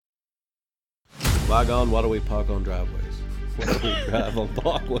Qui-Gon, why do we park on driveways? Why do we drive on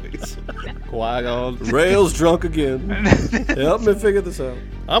walkways? Qui-Gon, Rail's drunk again. Help me figure this out.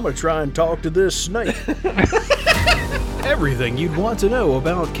 I'm going to try and talk to this snake. Everything you'd want to know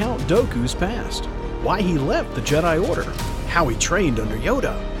about Count Dooku's past. Why he left the Jedi Order. How he trained under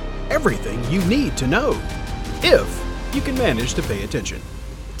Yoda. Everything you need to know. If you can manage to pay attention.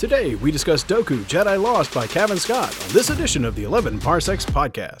 Today, we discuss Dooku, Jedi Lost by Cavan Scott on this edition of the 11 Parsecs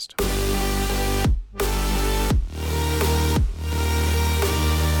Podcast.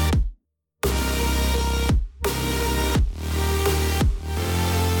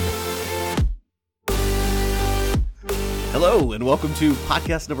 Hello, and welcome to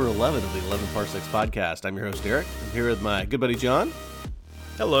podcast number 11 of the 11 Parsecs Podcast. I'm your host, Eric. I'm here with my good buddy, John.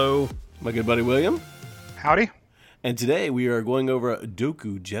 Hello. My good buddy, William. Howdy. And today we are going over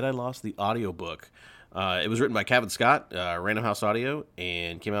Dooku, Jedi Lost, the audiobook. It was written by Cavan Scott, Random House Audio,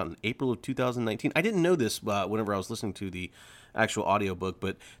 and came out in April of 2019. I didn't know this whenever I was listening to the actual audiobook,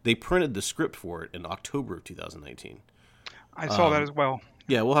 but they printed the script for it in October of 2019. I saw that as well.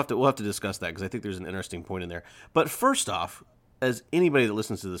 Yeah, we'll have to discuss that because I think there's an interesting point in there. But first off, as anybody that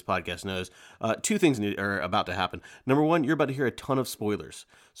listens to this podcast knows, two things are about to happen. Number one, you're about to hear a ton of spoilers.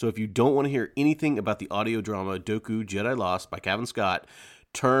 So if you don't want to hear anything about the audio drama Dooku, Jedi Lost by Cavan Scott,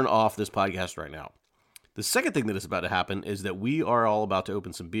 turn off this podcast right now. The second thing that is about to happen is that we are all about to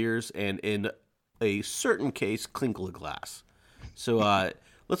open some beers and, in a certain case, clinkle a glass. So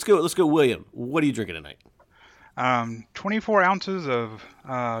let's go, William. What are you drinking tonight? 24 ounces of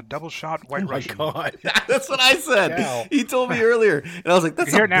double shot White Russian. Oh my God. That's what I said. Cow. He told me earlier, and I was like,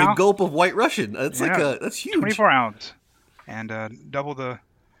 "That's a now? big gulp of White Russian. That's that's huge." 24 ounce, and double the.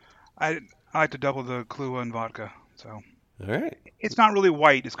 I like to double the Kahlua and vodka. So. All right. It's not really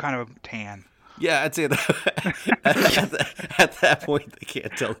white. It's kind of tan. Yeah, I'd say that at that point they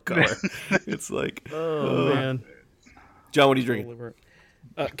can't tell the color. It's like, Oh, man. John, what are you drinking?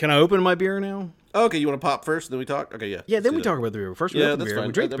 Can I open my beer now? Okay, you want to pop first, then we talk. Okay, yeah. Yeah, then we Let's do talk about the beer. First we Yeah, open the that's beer, fine.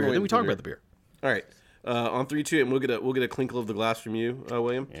 we drink the I'm beer, then waiting we for talk beer. about the beer. that. All right. On 3, 2, and we'll get a clinkle of the glass from you,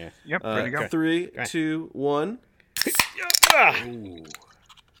 William. Yeah. Yep, ready to go. 3, 2, 1. Ooh.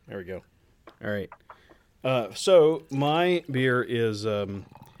 There we go. All right. So my beer is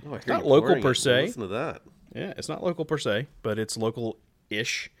Oh, I hear not you local pouring per it. se. Listen to that. Yeah, it's not local per se, but it's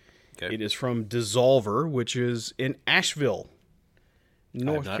local-ish. Okay. It is from Dissolver, which is in Asheville,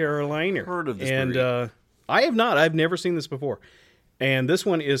 North not Carolina. heard of this and brewery. I have not. I've never seen this before. And this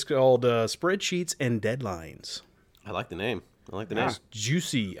one is called Spreadsheets and Deadlines. I like the name. Name.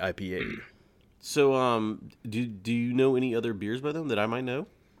 Juicy IPA. So, do you know any other beers by them that I might know?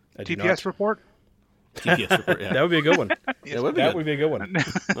 I do TPS not. report. TPS report. Yeah, That would be a good one. that would be That good. would be a good one.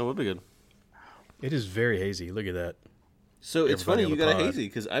 That would be good. It is very hazy. Look at that. So it's Everybody funny on you the got a pod. hazy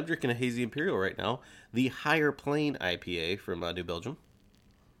because I'm drinking a hazy imperial right now, the Higher Plane IPA from New Belgium.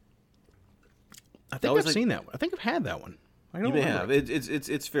 I think always I've seen that one. I think I've had that one. I don't You may remember. have.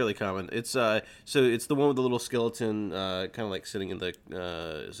 It's fairly common. It's so it's the one with the little skeleton, kind of like sitting in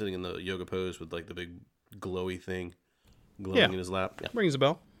the yoga pose with like the big glowy thing glowing in his lap. Yeah, Rings a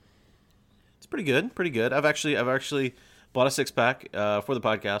bell. it's pretty good. Pretty good. I've actually bought a 6-pack for the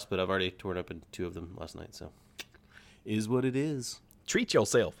podcast, but I've already torn open 2 of them last night. So is what it is. Treat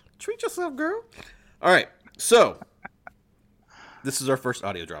yourself. Treat yourself, girl. All right, so this is our first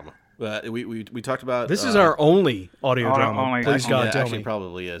audio drama. We talked about This is our only audio Audio drama. only. Please, God, yeah, tell actually me.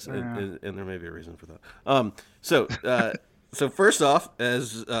 probably is, and there may be a reason for that. So first off,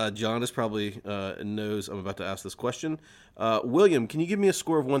 as John is probably knows, I'm about to ask this question. William, can you give me a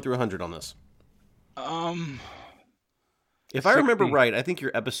score of 1 through 100 on this? If I remember 60. right, I think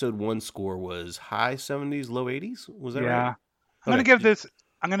your episode 1 score was high 70s, low 80s. Was that Yeah. right? I'm gonna Okay.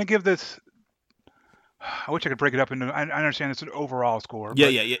 give this. I wish I could break it up into. I understand it's an overall score. Yeah,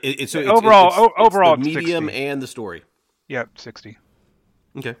 but- yeah. It's overall, the it's medium 60. and the story. Yep, 60.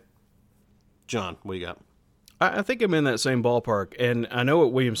 Okay. John, what do you got? I think I'm in that same ballpark, and I know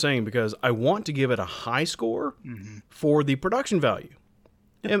what William's saying because I want to give it a high score for the production value.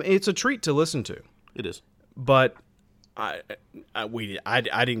 And it's a treat to listen to, It is. but I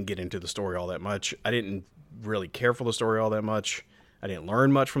didn't get into the story all that much. I didn't really care for the story all that much. I didn't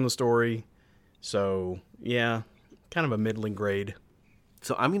learn much from the story. So, yeah, kind of a middling grade.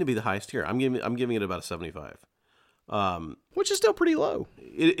 So I'm going to be the highest here. I'm giving it about a 75. Which is still pretty low.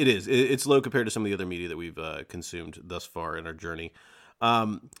 It is. It's low compared to some of the other media that we've consumed thus far in our journey.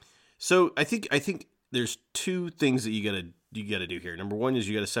 So I think there's 2 things that you gotta do here. Number 1 is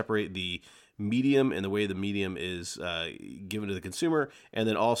you got to separate the medium and the way the medium is given to the consumer, and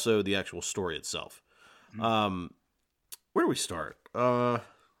then also the actual story itself. Where do we start?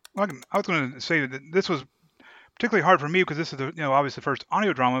 Well, I was going to say that this was particularly hard for me because this is obviously the first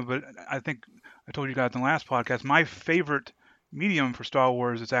audio drama, but I think I told you guys in the last podcast, my favorite medium for Star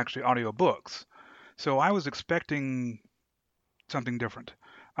Wars is actually audiobooks. So I was expecting something different.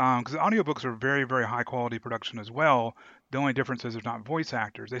 Because audiobooks are very, very high quality production as well. The only difference is there's not voice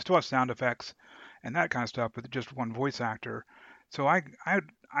actors. They still have sound effects and that kind of stuff, but just one voice actor. So I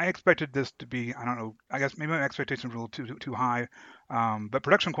expected this to be, I don't know, I guess maybe my expectations were a little too high. But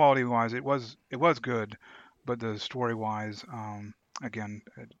production quality wise, it was good, but the story wise, again,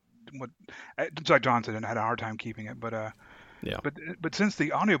 what it's like John said, I had a hard time keeping it. Yeah. But since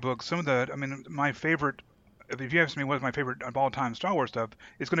the audiobooks, some of the, I mean, my favorite, if you ask me what's my favorite of all time Star Wars stuff,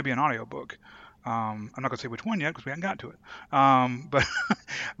 it's going to be an audiobook. I'm not going to say which one yet because we haven't got to it.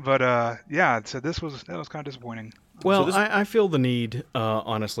 Yeah, so that was kind of disappointing. Well, I feel the need,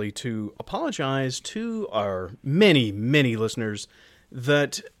 honestly, to apologize to our many, many listeners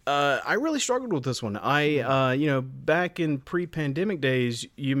that I really struggled with this one. Back in pre-pandemic days,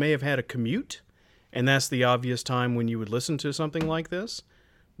 you may have had a commute, and that's the obvious time when you would listen to something like this.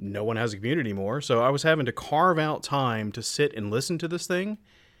 No one has a commute anymore, so I was having to carve out time to sit and listen to this thing.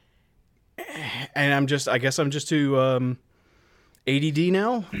 And I guess I'm just too ADD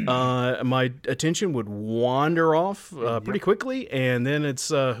now. My attention would wander off pretty quickly, and then it's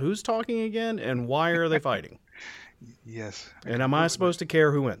who's talking again, and why are they fighting? Yes. And am I supposed to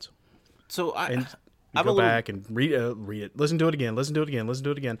care who wins? So I'm go back and read it, listen to it again, listen to it again, listen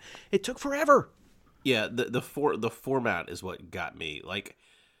to it again. It took forever. Yeah, the format is what got me. Like,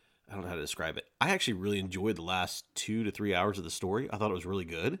 I don't know how to describe it. I actually really enjoyed the last 2 to 3 hours of the story. I thought it was really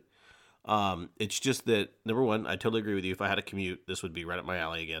good. It's just that, number one, I totally agree with you. If I had a commute, this would be right up my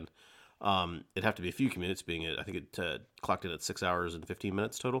alley again. It'd have to be a few commutes, I think it clocked in at 6 hours and 15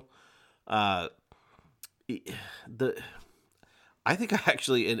 minutes total. I think I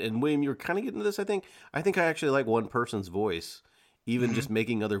actually, and William, you were kind of getting to this, I think I actually like one person's voice, even just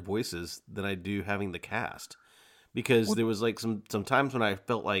making other voices, than I do having the cast. Because there was like some times when I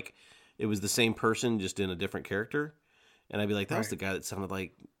felt like it was the same person, just in a different character. And I'd be like, that was the guy that sounded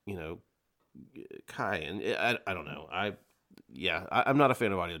like, Kai. And I don't know. I'm not a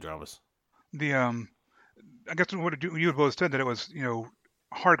fan of audio dramas. I guess you had both said that it was,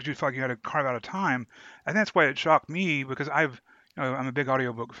 hard because you felt like you had to carve out a time. And that's why it shocked me because I'm a big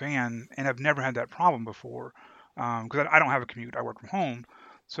audiobook fan and I've never had that problem before. Because I don't have a commute. I work from home.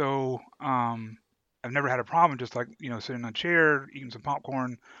 So, I've never had a problem just like, sitting in a chair, eating some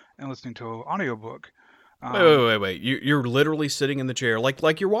popcorn and listening to an audiobook. Wait. You're literally sitting in the chair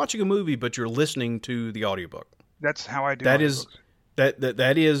like you're watching a movie, but you're listening to the audiobook. That's how I do audiobooks.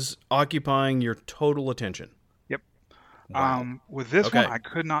 That is occupying your total attention. Yep. Wow. With this one, I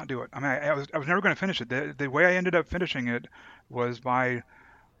could not do it. I mean, I was never going to finish it. The way I ended up finishing it was by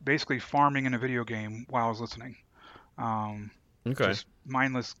basically farming in a video game while I was listening. Just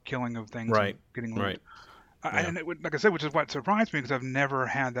mindless killing of things, and getting loot. And like I said, which is what surprised me because I've never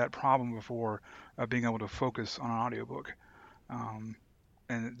had that problem before of being able to focus on an audiobook. I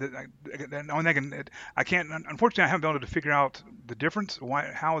can't. Unfortunately, I haven't been able to figure out the difference.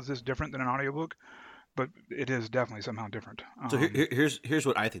 How is this different than an audiobook? But it is definitely somehow different. So here's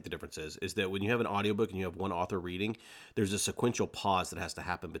what I think the difference is that when you have an audiobook and you have one author reading, there's a sequential pause that has to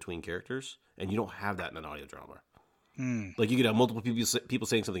happen between characters, and you don't have that in an audio drama. Like you could have multiple people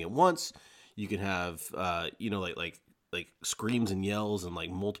saying something at once. You can have like screams and yells and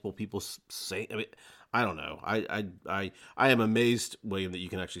like multiple people saying. I mean, I don't know. I am amazed, William, that you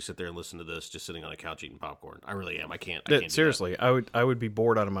can actually sit there and listen to this just sitting on a couch eating popcorn. I really am. I can't. Seriously, I would be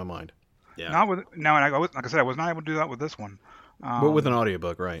bored out of my mind. Yeah. Like I said, I was not able to do that with this one. But with an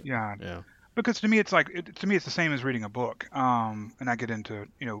audiobook, right? Yeah. Yeah. Because to me, it's the same as reading a book. And I get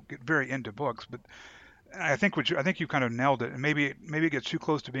very into books, but I think you kind of nailed it. And maybe it gets too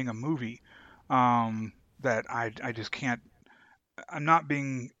close to being a movie, that I just can't. I'm not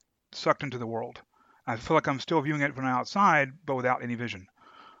being sucked into the world. I feel like I'm still viewing it from outside, but without any vision.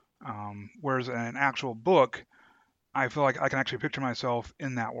 Whereas in an actual book, I feel like I can actually picture myself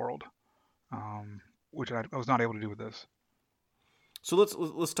in that world, which I was not able to do with this. So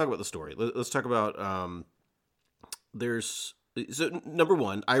let's talk about the story. Let's talk about number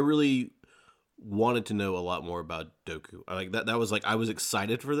one, I really wanted to know a lot more about Dooku. Like that was like I was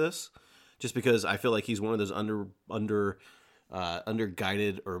excited for this, just because I feel like he's one of those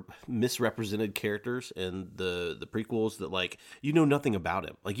underguided or misrepresented characters in the prequels that like nothing about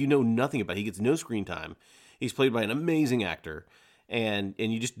him. Like nothing about him. He gets no screen time. He's played by an amazing actor, and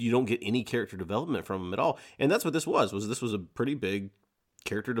you don't get any character development from him at all. And that's what this was. This was a pretty big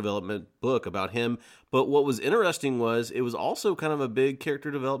character development book about him. But what was interesting was it was also kind of a big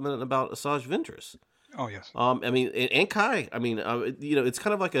character development about Asajj Ventress. Oh yes. I mean, and Kai. I mean, it's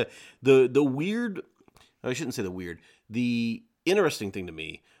kind of like the weird. I shouldn't say the weird. The interesting thing to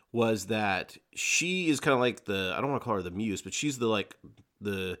me was that she is kind of like I don't want to call her the muse, but she's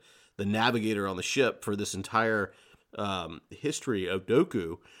the navigator on the ship for this entire history of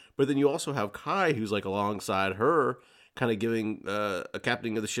Dooku. But then you also have Kai, who's like alongside her, kind of giving a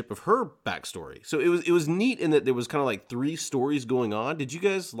captaining of the ship of her backstory. So it was neat in that there was kind of like 3 stories going on. Did you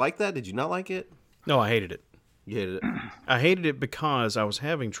guys like that? Did you not like it? No, I hated it. You hated it? I hated it because I was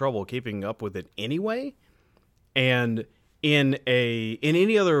having trouble keeping up with it anyway. And in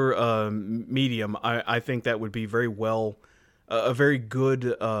any other medium, I think that would be very well a very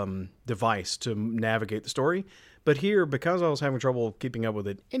good device to navigate the story. But here, because I was having trouble keeping up with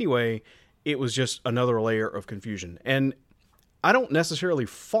it anyway, it was just another layer of confusion. And I don't necessarily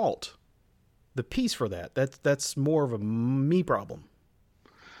fault the piece for that. That's more of a me problem.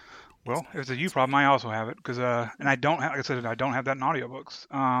 Well, if it's a you problem, I also have it because and I don't have, like I said, I don't have that in audiobooks.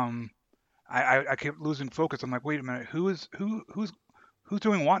 I kept losing focus. I'm like, wait a minute, who's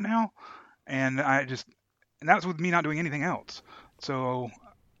doing what now? And that was with me not doing anything else. So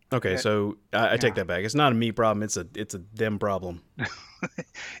okay, so I take that back. It's not a me problem. It's a them problem.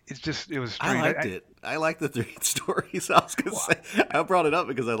 It was strange. I liked it. I liked the 3 stories. I was gonna say I brought it up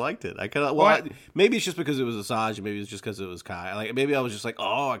because I liked it. I kind of maybe it's just because it was Asajj, maybe it's just because it was Kai. Like maybe I was just like,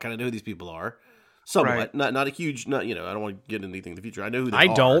 oh, I kind of know who these people are. Somewhat, right. Not a huge, not I don't want to get into anything in the future. I know who they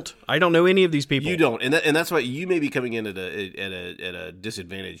are. I don't know any of these people. You don't, and that's why you may be coming in at a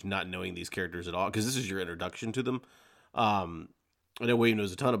disadvantage, not knowing these characters at all, because this is your introduction to them. I know William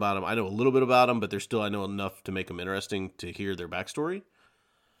knows a ton about them. I know a little bit about them, but there's still I know enough to make them interesting to hear their backstory.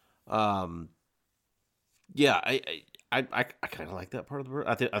 Yeah, I kind of like that part of the book.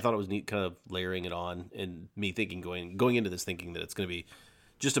 I thought it was neat, kind of layering it on, and me thinking going into this thinking that it's going to be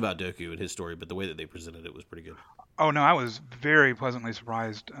just about Dooku and his story, but the way that they presented it was pretty good. Oh no, I was very pleasantly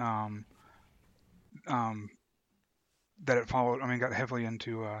surprised that it followed. I mean, got heavily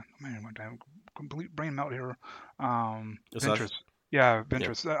into one time complete brain melt here. Ventress. Yeah,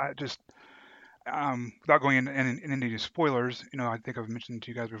 Ventress. Yeah. I just without going into any spoilers, I think I've mentioned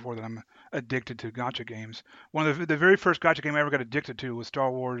to you guys before that I'm addicted to gacha games. One of the very first gacha game I ever got addicted to was Star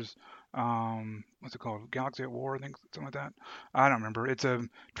Wars. What's it called? Galaxy at War, I think, something like that. I don't remember. It's a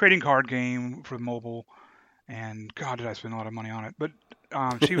trading card game for mobile, and God, did I spend a lot of money on it. But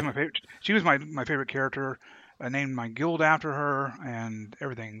she was my favorite. She was my favorite character. I named my guild after her and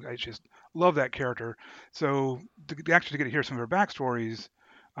everything. I just love that character. So to actually get to hear some of her backstories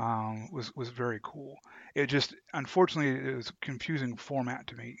was very cool. It just, unfortunately, it was a confusing format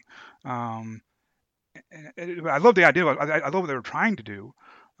to me. I love the idea. I love what they were trying to do.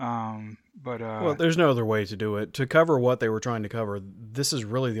 Well, there's no other way to do it. To cover what they were trying to cover, this is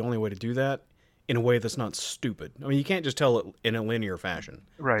really the only way to do that in a way that's not stupid. I mean, you can't just tell it in a linear fashion.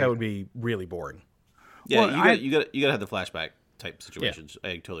 Right. That would be really boring. Yeah, well, you got to have the flashback type situations.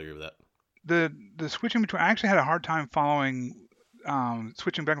 Yeah. I totally agree with that. The switching between, I actually had a hard time following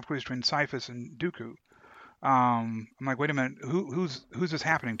switching back and forth between Cyphus and Dooku. I'm like, wait a minute, who's this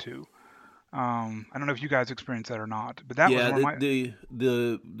happening to? I don't know if you guys experienced that or not, but that was one of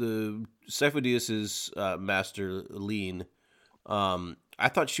the Cyphodius's master Lean. I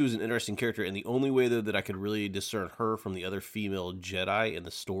thought she was an interesting character, and the only way though that I could really discern her from the other female Jedi in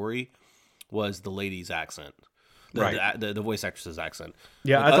the story was the lady's accent. The voice actress's accent.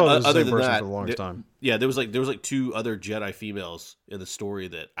 Yeah, I thought it was the same person for the longest time. Yeah, there was like 2 other Jedi females in the story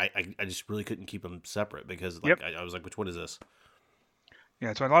that I just really couldn't keep them separate because I was like, which one is this?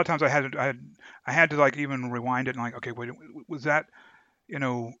 Yeah, so a lot of times I had to like even rewind it and like, okay, wait, was that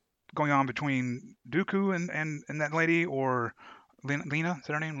going on between Dooku and that lady or Lena? Is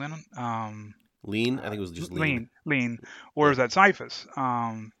that her name, Lena? Lean, I think it was just Lean. Or is that Cyphus?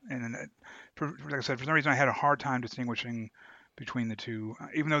 Like I said, for some reason I had a hard time distinguishing between the two,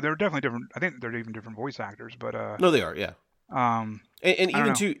 even though they're definitely different. I think they're even different voice actors, but no, they are, yeah. And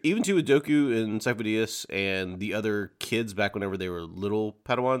even too with Dooku and Cyphodius and the other kids back whenever they were little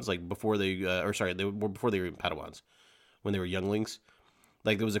Padawans, like before before they were even Padawans, when they were younglings.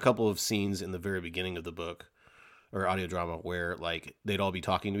 Like there was a couple of scenes in the very beginning of the book or audio drama where like they'd all be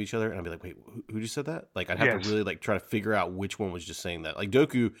talking to each other and I'd be like, wait, who just said that? Like I'd have to really like try to figure out which one was just saying that. Like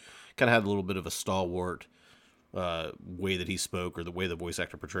Dooku kind of had a little bit of a stalwart way that he spoke or the way the voice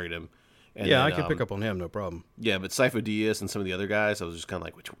actor portrayed him. And yeah, I could pick up on him, no problem. Yeah, but Cyphodius and some of the other guys, I was just kind of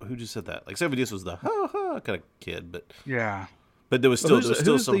like, who just said that? Like Cyphodius was the ha kind of kid, but yeah, but there was still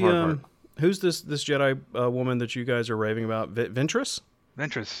some hard part. Who's this Jedi woman that you guys are raving about? Ventress?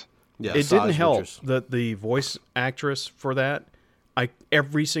 Ventress. Yeah, It didn't Asajj help Ventress. that the voice actress for that,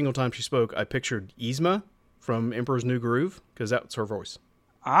 every single time she spoke, I pictured Yzma from Emperor's New Groove, because that's her voice.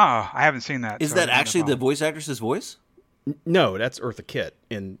 Ah, I haven't seen that. Is so that I don't actually the follow. voice actress's voice? No, that's Eartha Kitt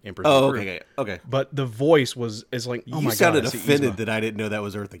in Emperor's Oh, New Groove. okay. But the voice is like, oh You my god, sounded I see offended Yzma. that I didn't know that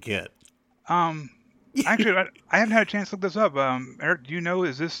was Eartha Kitt. Actually, I haven't had a chance to look this up. Eric, do you know,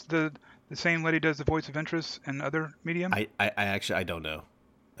 is this the same lady does the voice of Ventress in other medium? I actually I don't know.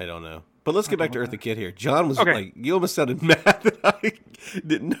 But let's get back to Eartha Kitt here. John was Okay. like, you almost sounded mad that I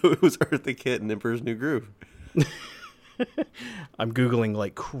didn't know it was Eartha Kitt in Emperor's New Groove. I'm Googling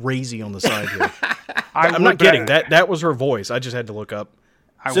like crazy on the side here. I'm I'm not kidding. That was her voice. I just had to look up.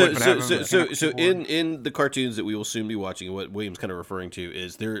 So in the cartoons that we will soon be watching, what William's kind of referring to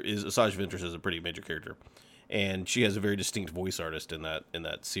is Asajj Ventress is a pretty major character, and she has a very distinct voice artist in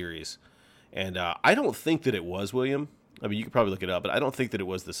that series. And I don't think that it was William. I mean, you could probably look it up, but I don't think that it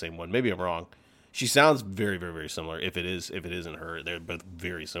was the same one. Maybe I'm wrong. She sounds very, very, very similar. If it isn't her, they're both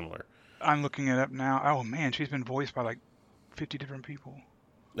very similar. I'm looking it up now. Oh man, she's been voiced by like 50 different people.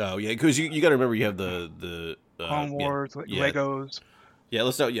 Oh yeah, because you got to remember you have the Clone Wars, Legos. Yeah,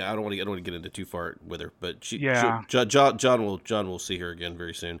 let's not. Yeah, I don't want to get into too far with her, but Yeah. John will see her again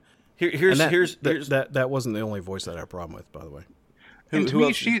very soon. Here's That wasn't the only voice that I had a problem with, by the way. And to who me,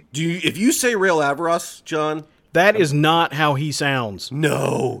 else? she If you say Rail Averos, John, That is not how he sounds.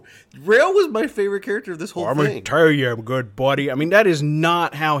 no, Rail was my favorite character of this whole I'm going to thing. tell you, good buddy. I mean, that is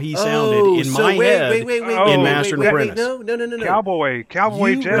not how he sounded in so my head Oh, in Master and Apprentice. No. Cowboy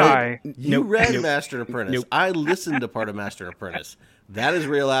You Jedi. You read Nope. Master and Apprentice. Nope. I listened to part of Master and Apprentice. That is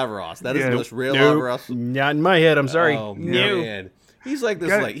Rail Averos. That is Yeah. the most Rail Nope. Averos. Not in my head. I'm sorry. Oh No. man, he's like this.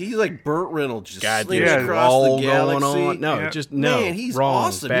 Got- He's like Burt Reynolds, just God, slinging yeah, across all the galaxy. going on. No, Yeah. just no. Man, he's wrong,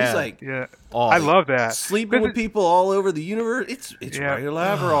 awesome. Bad. He's like Yeah, awesome. I love that. sleeping with people all over the universe. It's Yeah. Rail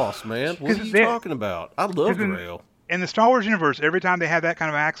Averos, man. What are 'Cause you they- talking about? I love in- Rail. In the Star Wars universe, every time they have that kind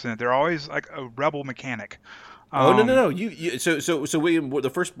of accent, they're always like a rebel mechanic. Oh no! You so William, one of the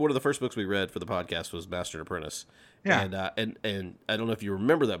first books we read for the podcast was Master and Apprentice. Yeah. And I don't know if you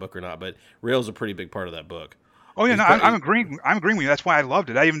remember that book or not, but Rail's a pretty big part of that book. Oh yeah, He's no, quite- I'm agreeing. I'm agreeing with you. That's why I loved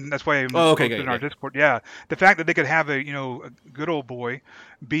it. That's why I even Oh, okay, posted okay, in our okay. Discord. Yeah, the fact that they could have a good old boy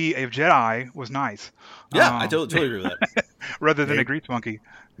be a Jedi was nice. Yeah, I totally agree with that. Rather than a grease monkey.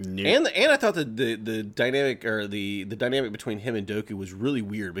 No. And I thought that the dynamic or the dynamic between him and Dooku was really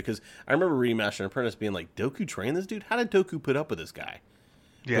weird because I remember reading Master and Apprentice being like, Dooku trained this dude? How did Dooku put up with this guy?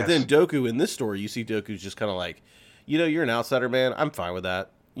 Yes. But then Dooku in this story, you see Dooku's just kind of like, you're an outsider, man. I'm fine with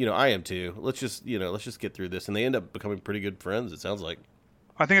that. I am too. Let's just get through this, and they end up becoming pretty good friends. It sounds like.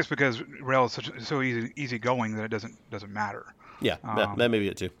 I think it's because Rail is so easy going that it doesn't matter. Yeah, that may be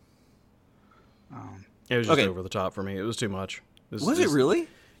it too. It was just Okay. over the top for me. It was too much. Was it really?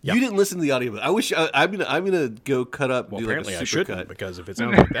 Yeah. You didn't listen to the audiobook. I wish I'm gonna go cut up. Well, do like apparently a I super shouldn't cut. because if it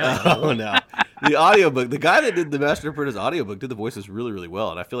sounds like that, Oh no, the audiobook. The guy that did the Master and Apprentice audiobook did the voices really, really well,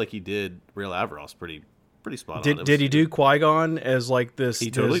 and I feel like he did Rail Averos pretty spot on. It did was- he do Qui-Gon as like this?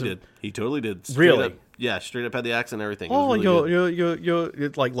 He totally this- did. He totally did. Straight Really? up- yeah, straight up had the accent and everything. It Oh, was really good. you're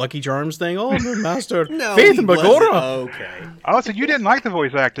like Lucky Charms thing. Oh, the Master No, Faith he and wasn't. Bagora. Okay. Oh, so you didn't like the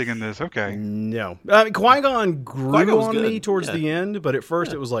voice acting in this? Okay. No, I mean, Qui-Gon grew Qui-Gon was on good. me towards Yeah. the end, but at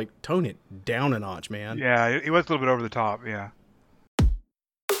first it was like tone it down a notch, man. Yeah, it was a little bit over the top. Yeah.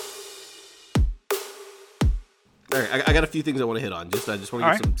 All right, I got a few things I want to hit on. I just want to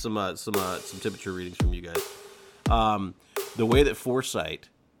All get some temperature readings from you guys. The way that Foresight,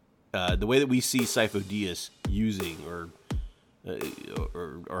 the way that we see Sifo Dyas using or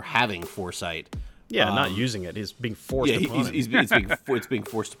having Foresight. Yeah, not using it. He's being forced Yeah, upon him. it's being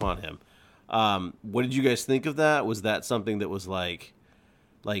forced upon him. What did you guys think of that? Was that something that was like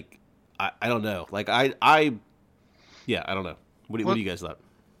I don't know. Like I don't know. What do you guys thought?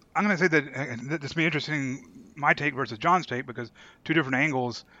 I'm going to say that this will be interesting, my take versus John's take, because two different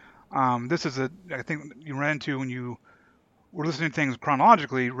angles. This is I think you ran into when you were listening to things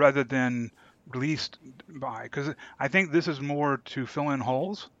chronologically rather than released by, because I think this is more to fill in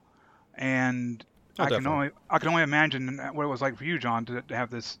holes, and Oh, I can definitely. only imagine what it was like for you, John, to have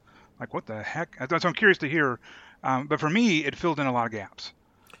this, like, what the heck? So I'm curious to hear, but for me, it filled in a lot of gaps.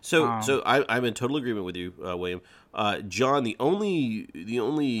 So I'm in total agreement with you, William. John, the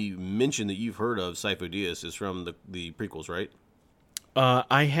only mention that you've heard of Sifo Dyas is from the prequels, right?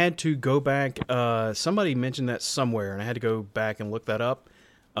 I had to go back. Somebody mentioned that somewhere, and I had to go back and look that up.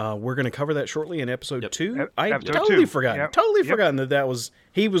 We're going to cover that shortly in episode 2. I Episode totally 2. forgotten. Yep. Totally forgotten that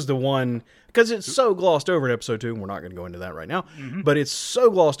he was the one, because it's so glossed over in episode 2, and we're not going to go into that right now, but it's so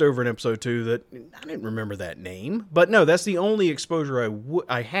glossed over in episode 2 that I didn't remember that name. But no, that's the only exposure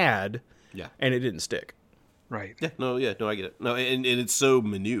I had, and it didn't stick. Right. Yeah. No, I get it. No, and it's so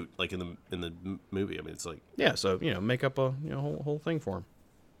minute, like in the movie. I mean, it's like so make up a whole thing for him.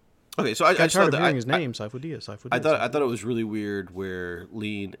 Okay, so I just tired thought of hearing his name, Sifo Dyas. I thought it was really weird where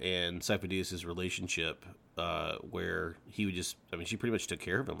Lean and Sifo Dyas' relationship, where he would just, I mean, she pretty much took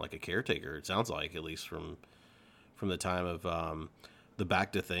care of him like a caretaker. It sounds like, at least from the time of the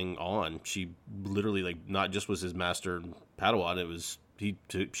Bacta thing on. She literally, like, not just was his master and Padawan. It was she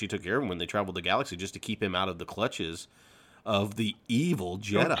took care of him when they traveled the galaxy, just to keep him out of the clutches of the evil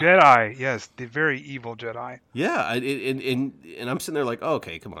Jedi. Oh, Jedi, yes, the very evil Jedi. Yeah, and I'm sitting there like, oh,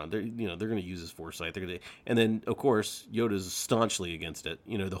 okay, come on, they're going to use his foresight. And then of course Yoda's staunchly against it.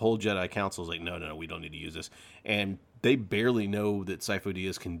 The whole Jedi Council is like, no, we don't need to use this, and they barely know that Sifo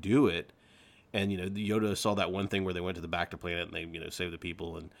Dyas can do it. And Yoda saw that one thing where they went to the Bacta planet and they saved the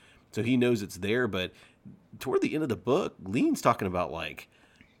people, and so he knows it's there. But toward the end of the book, Lean's talking about like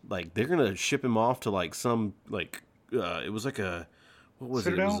they're going to ship him off to like some like. It was like what was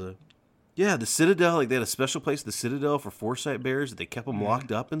Citadel? it? It was the Citadel. Like they had a special place, the Citadel, for foresight bearers that they kept them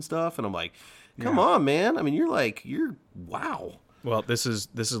locked up and stuff. And I'm like, come on, man. I mean, you're wow. Well, this is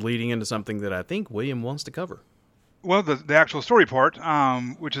leading into something that I think William wants to cover. Well, the actual story part,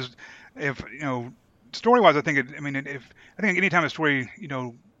 which is, if story wise, I think anytime a story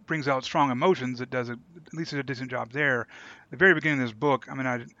brings out strong emotions, it does at least a decent job there. The very beginning of this book,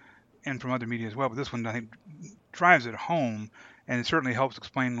 and from other media as well, but this one I think drives it home, and it certainly helps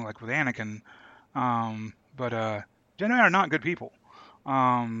explain, like with Anakin. But Jedi are not good people.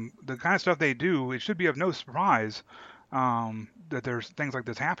 The kind of stuff they do, it should be of no surprise that there's things like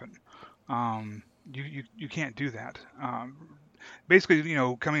this happen. You can't do that. Basically,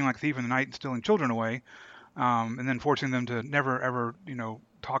 coming like a thief in the night and stealing children away, and then forcing them to never ever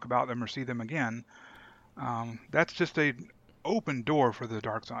talk about them or see them again. That's just a open door for the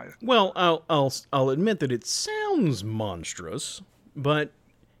dark side. Well, I'll admit that it sounds monstrous, but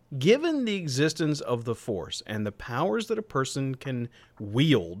given the existence of the Force and the powers that a person can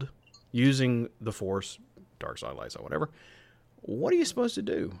wield using the Force, dark side, light side, whatever, what are you supposed to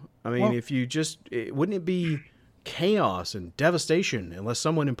do? I mean, if you wouldn't it be chaos and devastation unless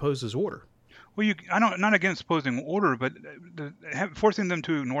someone imposes order? Well, I'm not against imposing order, but forcing them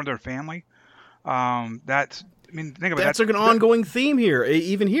to ignore their family, that's. I mean, think about that's like an ongoing theme here,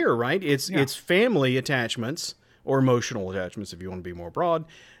 even here, right? It's family attachments or emotional attachments, if you want to be more broad,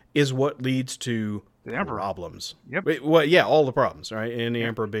 is what leads to the problems. Yep. Well, yeah, all the problems, right? And the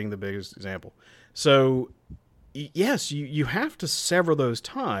Emperor being the biggest example. So, yes, you have to sever those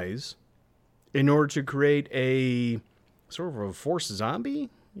ties in order to create a sort of a Force zombie,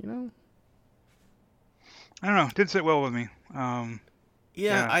 I don't know. It did sit well with me. I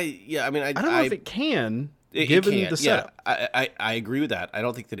don't know if it can. Given the setup. I agree with that. I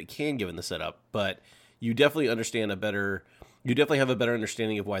don't think that it can, given the setup, but you definitely have a better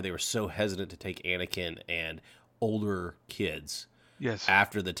understanding of why they were so hesitant to take Anakin and older kids. Yes.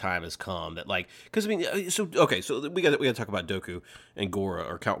 After the time has come, that because so we got to talk about Dooku and Gora,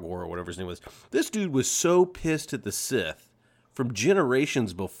 or Count Gora, or whatever his name was. This dude was so pissed at the Sith from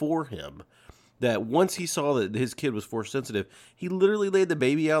generations before him that once he saw that his kid was Force sensitive, he literally laid the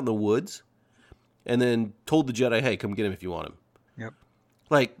baby out in the woods. And then told the Jedi, "Hey, come get him if you want him." Yep.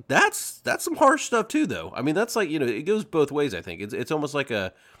 Like that's some harsh stuff too, though. I mean, that's like it goes both ways. I think it's almost like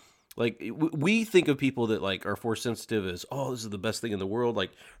we think of people that like are Force sensitive as, oh, this is the best thing in the world. Like,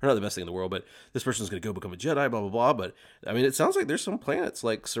 or not the best thing in the world, but this person's going to go become a Jedi, blah blah blah. But I mean, it sounds like there's some planets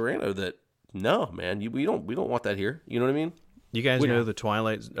like Sereno that no, man, we don't want that here. You know what I mean? You guys know the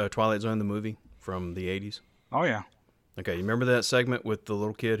Twilight Zone, the movie from the 80s? Oh yeah. Okay, you remember that segment with the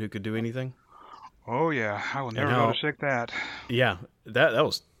little kid who could do anything? Oh yeah, I will never be able to shake that. Yeah, that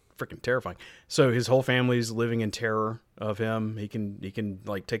was freaking terrifying. So his whole family's living in terror of him. He can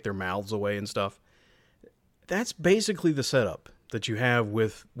like take their mouths away and stuff. That's basically the setup that you have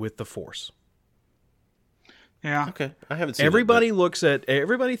with the Force. Yeah. Okay, I haven't seen everybody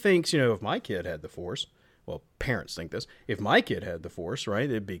thinks, if my kid had the Force, well, parents think this. If my kid had the Force, right,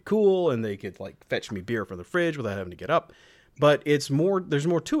 it'd be cool and they could like fetch me beer from the fridge without having to get up. But there's more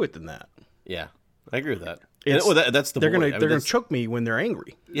to it than that. Yeah. I agree with that. That's the they're gonna choke me when they're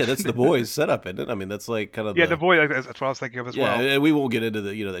angry. Yeah, that's the boys' setup, isn't it? I mean, that's like kind of the boy. That's what I was thinking of as well. Yeah, we won't get into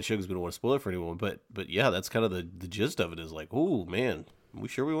the that show because we don't want to spoil it for anyone. But yeah, that's kind of the gist of it. Is like, oh man, are we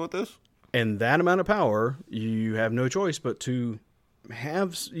sure we want this? And that amount of power, you have no choice but to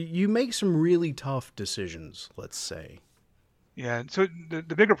you make some really tough decisions, let's say. Yeah. So the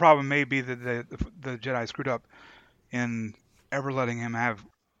bigger problem may be that the Jedi screwed up in ever letting him have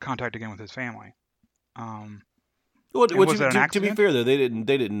contact again with his family. Well, And was to, that an to be accident? fair though, they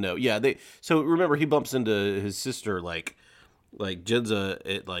didn't know. Yeah, so remember he bumps into his sister like Jinza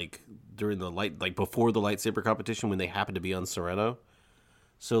at like during the before the lightsaber competition when they happened to be on Sereno.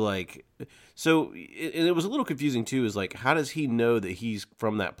 So and it was a little confusing too. Is like, how does he know that he's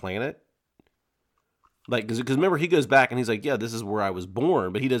from that planet? Like, because remember he goes back and he's like, yeah, this is where I was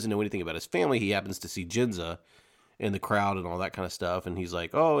born, but he doesn't know anything about his family. He happens to see Jinza in the crowd and all that kind of stuff, and he's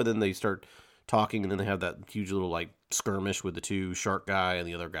like, oh, and then they start talking, and then they have that huge little like skirmish with the two shark guy and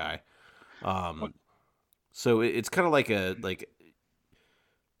the other guy. So it's kind of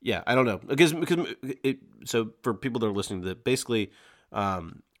yeah, I don't know so for people that are listening to that, basically,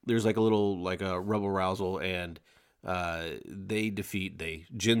 there's like a little like a rebel rousal, and they defeat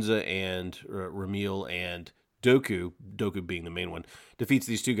Jinza and Ramil and Dooku being the main one, defeats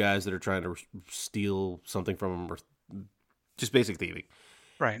these two guys that are trying to steal something from him, or just basic thieving.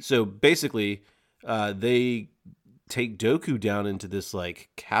 Right. So basically, they take Dooku down into this like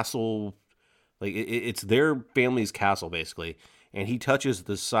castle, like it's their family's castle basically, and he touches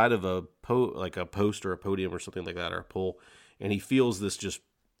the side of a post or a podium or something like that, or a pole, and he feels this just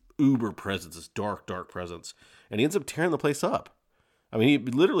uber presence, this dark presence, and he ends up tearing the place up. I mean, he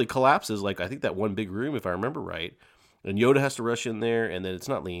literally collapses, like I think that one big room, if I remember right, and Yoda has to rush in there, and then it's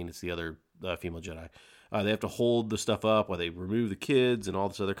not Lean, it's the other female Jedi. They have to hold the stuff up while they remove the kids and all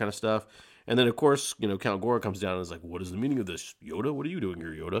this other kind of stuff. And then, of course, Count Gora comes down and is like, what is the meaning of this, Yoda? What are you doing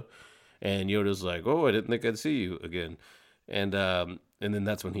here, Yoda? And Yoda's like, oh, I didn't think I'd see you again. And then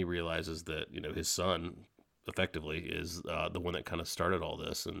that's when he realizes that, his son, effectively, is the one that kind of started all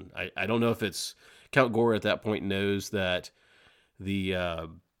this. And I don't know if it's Count Gora at that point knows that the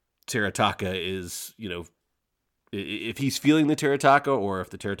Terataka is, if he's feeling the Terataka or if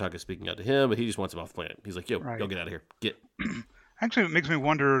the Terataka is speaking out to him, but he just wants him off the planet. He's like, yo, Right. go get out of here. Get. Actually, it makes me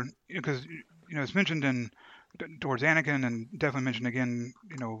wonder because it's mentioned towards Anakin and definitely mentioned again,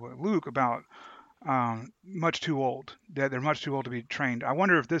 Luke about much too old. That they're much too old to be trained. I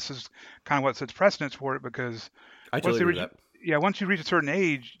wonder if this is kind of what sets precedence for it, because I totally agree with that. yeah, once you reach a certain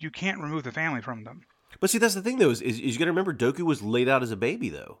age, you can't remove the family from them. But see, that's the thing, though, is you got to remember Dooku was laid out as a baby,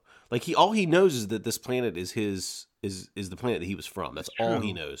 though. Like all he knows is that this planet is the planet that he was from. That's all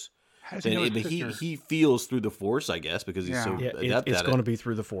he knows. How does he know his But sister? he feels through the Force, I guess, because he's so adept at It's it. going to be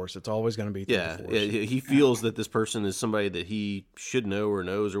through the Force. It's always going to be through the Force. Yeah, he feels that this person is somebody that he should know or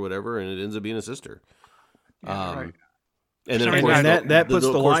knows or whatever, and it ends up being a sister. Yeah, right. And then, For of some course, reason, that puts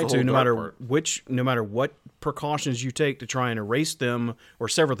of the course, lie to whole no dark matter part. what precautions you take to try and erase them or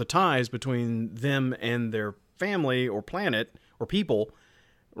sever the ties between them and their family or planet or people,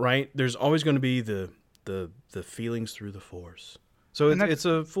 right? There's always going to be the feelings through the Force. So it's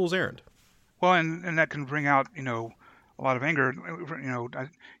a fool's errand. Well, and that can bring out a lot of anger.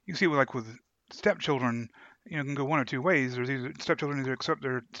 You see with stepchildren, can go one or two ways. There's either stepchildren either accept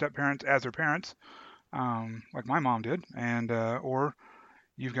their step-parents as their parents, like my mom did, and or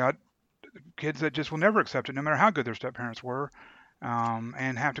you've got kids that just will never accept it, no matter how good their step-parents were,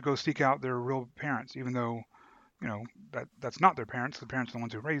 and have to go seek out their real parents, even though that's not their parents. The parents are the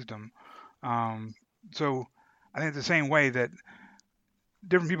ones who raised them. So I think it's the same way that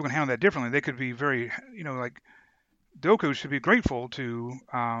different people can handle that differently. They could be very, like Dooku should be grateful to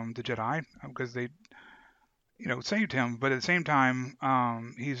the Jedi because they, saved him. But at the same time,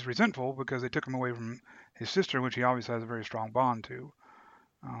 he's resentful because they took him away from his sister, which he obviously has a very strong bond to.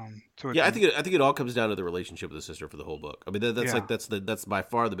 I think it all comes down to the relationship with the sister for the whole book. I mean, that's by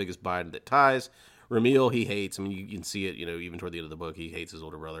far the biggest bind that ties. Ramil, he hates. I mean, you can see it. Even toward the end of the book, he hates his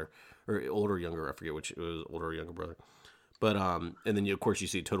older brother or older or younger. I forget which. It was older or younger brother. But and then of course you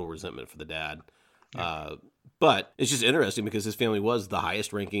see total resentment for the dad. Yeah. But it's just interesting because his family was the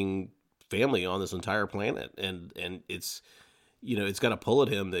highest ranking family on this entire planet, and it's it's got to pull at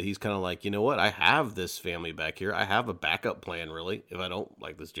him that he's kind of like, what, I have this family back here. I have a backup plan, really, if I don't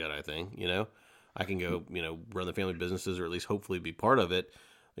like this Jedi thing. I can go run the family businesses, or at least hopefully be part of it.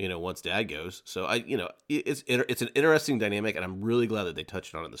 Once Dad goes. So it's an interesting dynamic, and I'm really glad that they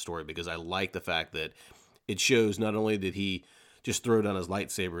touched on it in the story because I like the fact that it shows not only did he just throw down his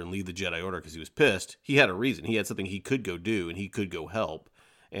lightsaber and leave the Jedi Order because he was pissed, he had a reason. He had something he could go do, and he could go help,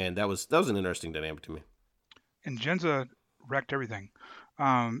 and that was an interesting dynamic to me. And Jenza wrecked everything.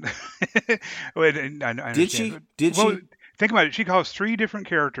 Wait, I did she? Think about it. She caused three different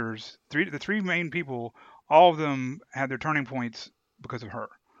characters. The three main people. All of them had their turning points because of her.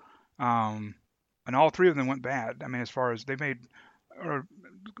 And all three of them went bad. I mean, as far as they made are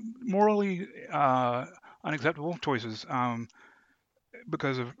morally unacceptable choices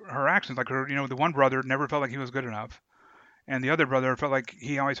because of her actions. Like the one brother never felt like he was good enough, and the other brother felt like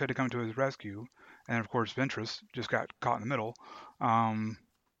he always had to come to his rescue. And of course, Ventress just got caught in the middle.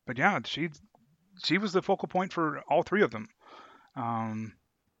 But yeah, she was the focal point for all three of them. Um,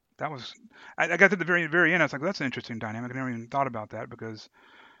 that was I got to the very end. I was like, that's an interesting dynamic. I never even thought about that because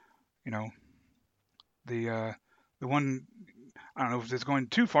you know the one I don't know if it's going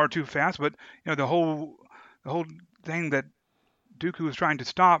too far too fast, but the whole thing that Dooku was trying to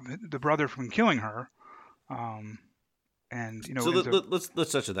stop the brother from killing her. And So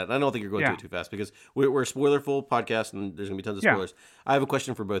let's touch on that. I don't think you're going too fast because we're a spoiler-full podcast and there's going to be tons of spoilers. I have a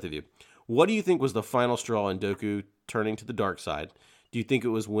question for both of you. What do you think was the final straw in Dooku turning to the dark side? Do you think it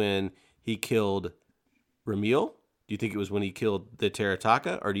was when he killed Ramil? Do you think it was when he killed the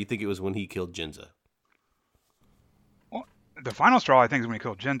Terataka? Or do you think it was when he killed Jinza? Well, the final straw, I think, is when he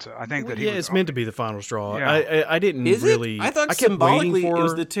killed Jinza. I think that he was, it's meant to be the final straw. Yeah. I didn't Is really. it? I thought kept symbolically waiting for... it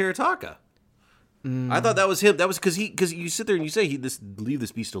was the Terataka. I thought that was him. That was because you sit there and you say leave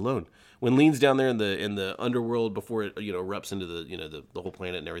this beast alone. When Lean's down there in the underworld before it erupts into the whole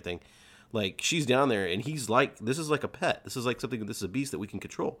planet and everything, like she's down there and he's like, this is like a pet. This is like something. This is a beast that we can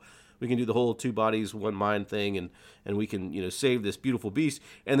control. We can do the whole 2 bodies 1 mind thing and we can save this beautiful beast.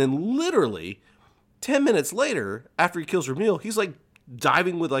 And then literally 10 minutes later, after he kills Ramil, he's like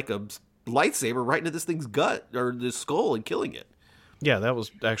diving with like a lightsaber right into this thing's gut or this skull and killing it. Yeah, that was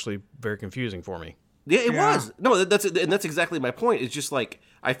actually very confusing for me. Yeah, it was. No, that's exactly my point. It's just like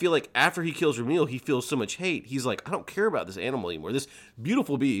I feel like after he kills Ramil, he feels so much hate. He's like, I don't care about this animal anymore. This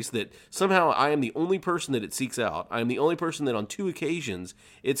beautiful beast that somehow I am the only person that it seeks out. I am the only person that on 2 occasions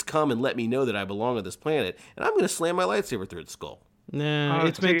it's come and let me know that I belong on this planet, and I'm going to slam my lightsaber through its skull. Nah,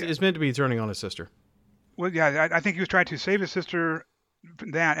 it's meant to be turning on his sister. Well, yeah, I think he was trying to save his sister.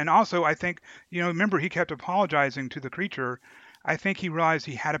 That, and also I think remember he kept apologizing to the creature. I think he realized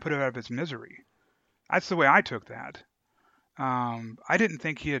he had to put it out of its misery. That's the way I took that. I didn't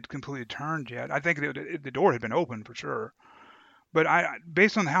think he had completely turned yet. I think the door had been open for sure. But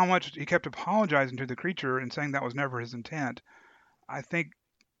based on how much he kept apologizing to the creature and saying that was never his intent, I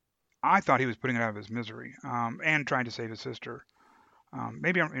thought he was putting it out of his misery and trying to save his sister.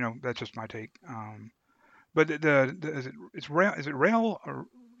 Maybe that's just my take. But is it Rail or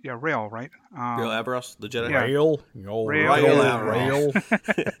Rail, right? Rail Averos, the Jedi. Yeah. Rail. Rail.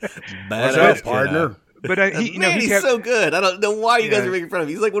 What's up, partner? But he's so good. I don't know why you guys are making fun of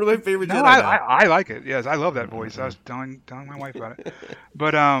him. He's like one of my favorite Jedi. I like it. Yes, I love that voice. I was telling my wife about it.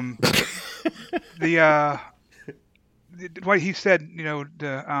 But what he said,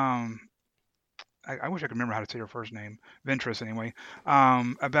 I wish I could remember how to say her first name, Ventress anyway.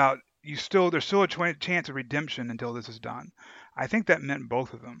 About there's still a chance of redemption until this is done. I think that meant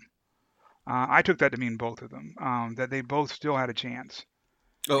both of them. I took that to mean both of them. That they both still had a chance.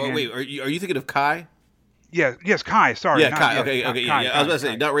 Oh, wait, are you thinking of Kai? Yes, Kai. Sorry. Yeah, Kai. Okay. Kai, Yeah. I was about to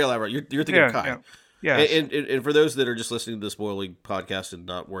say, not Rail Averos. You're thinking of Kai. Yeah. And for those that are just listening to the spoiling podcast and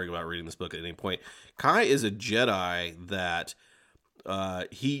not worrying about reading this book at any point, Kai is a Jedi that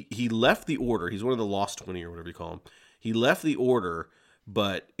he left the Order. He's one of the Lost 20 or whatever you call him. He left the Order,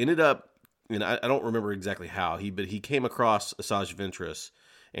 but ended up, and I don't remember exactly how, but he came across Asajj Ventress,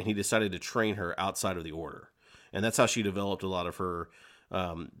 and he decided to train her outside of the Order. And that's how she developed a lot of her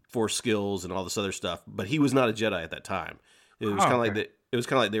Force skills and all this other stuff. But he was not a Jedi at that time. It was kind of like it was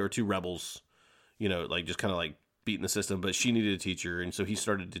kind of like they were 2 rebels, like just kind of like beating the system. But she needed a teacher, and so he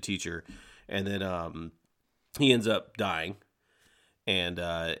started to teach her. And then he ends up dying,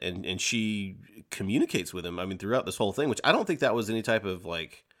 and she communicates with him. I mean, throughout this whole thing, which I don't think that was any type of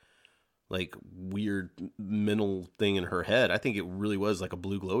like weird mental thing in her head. I think it really was like a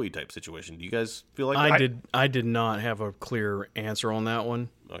blue glowy type situation. Do you guys feel like that? I did not have a clear answer on that one.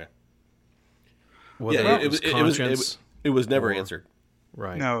 Okay. It was never answered.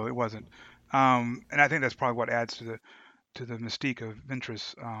 Right. No, it wasn't. And I think that's probably what adds to the mystique of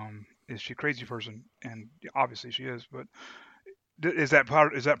Ventress. Is she a crazy person? And obviously she is, but is that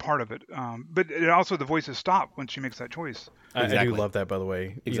part of it? But it also, the voices stop when she makes that choice. Exactly. I do love that, by the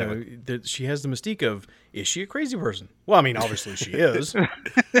way. Exactly. That she has the mystique of, is she a crazy person? Well, I mean, obviously she is.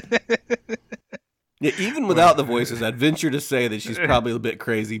 Yeah, even without the voices, I'd venture to say that she's probably a bit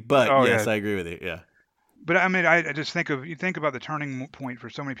crazy. But yes, I agree with you. Yeah. But I mean, I just think about the turning point for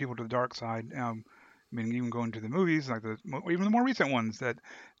so many people to the dark side. I mean, even going to the movies, like even the more recent ones, that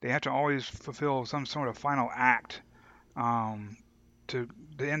they have to always fulfill some sort of final act to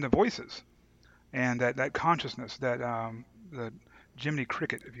end the voices, and that consciousness, that the Jiminy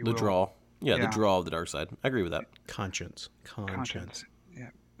Cricket, if you will. The draw. Yeah, the draw of the dark side. I agree with that. Conscience.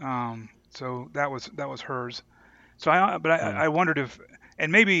 Yeah. So that was hers. So I wondered if,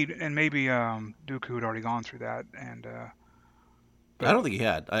 and maybe Dooku had already gone through that, and I don't think he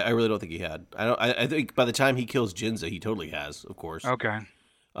had. I really don't think he had. I think by the time he kills Jinza, he totally has, of course. okay.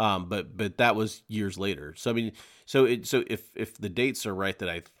 But that was years later. So I mean, so if the dates are right that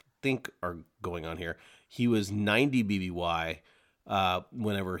I think are going on here, he was 90 BBY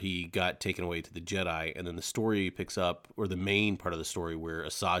whenever he got taken away to the Jedi, and then the story picks up, or the main part of the story where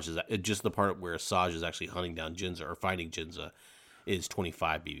Asajj is just the part where Asajj is actually hunting down Jinza or finding Jinza is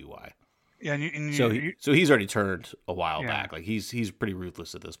 25 BBY. Yeah, so he's already turned a while back. Like he's pretty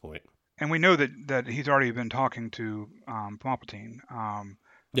ruthless at this point. And we know that he's already been talking to Palpatine.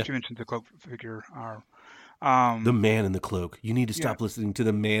 She mentioned the cloak figure. The man in the cloak. You need to stop listening to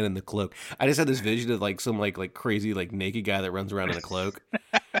the man in the cloak. I just had this vision of like some like crazy like naked guy that runs around in a cloak,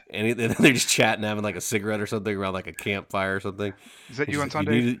 and they're just chatting, having like a cigarette or something around like a campfire or something. Is that you on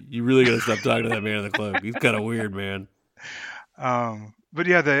Sunday? You really got to stop talking to that man in the cloak. He's kind of weird, man. But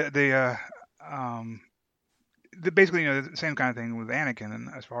yeah, the basically the same kind of thing with Anakin, and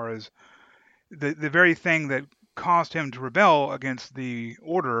as far as the very thing that caused him to rebel against the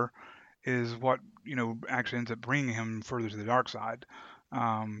Order is what actually ends up bringing him further to the dark side.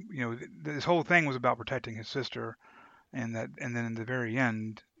 This whole thing was about protecting his sister, and then in the very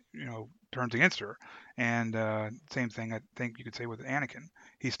end, turns against her. And same thing I think you could say with Anakin.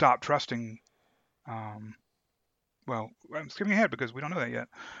 He stopped trusting. Well, I'm skipping ahead because we don't know that yet,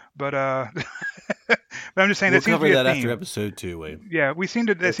 but but I'm just saying we'll that seems to cover be a that theme. after episode 2, Wade. Yeah,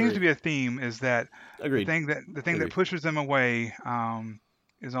 that seems to be a theme. Is that Agreed. the thing that pushes them away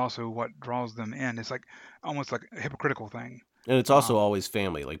is also what draws them in. It's like almost like a hypocritical thing. And it's also always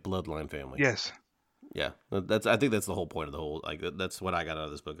family, like bloodline family. Yes. Yeah, I think that's the whole point of the whole. Like that's what I got out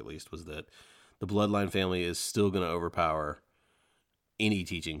of this book, at least, was that the bloodline family is still going to overpower any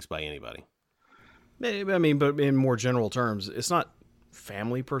teachings by anybody. I mean, but in more general terms, it's not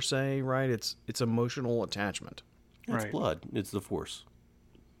family per se, right? It's emotional attachment. It's blood. It's the Force.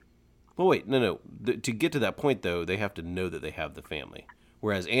 Well, wait, no. To get to that point, though, they have to know that they have the family.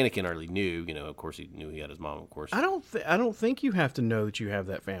 Whereas Anakin already knew. Of course, he knew he had his mom. Of course, I don't think you have to know that you have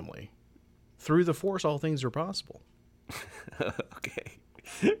that family. Through the Force, all things are possible. Okay.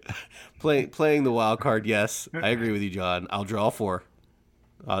 Playing the wild card, yes, I agree with you, John. I'll draw 4.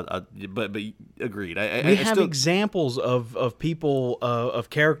 But agreed. We have examples of people of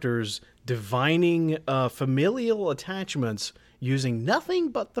characters divining familial attachments using nothing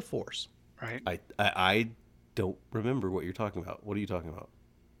but the Force. Right. I don't remember what you're talking about. What are you talking about?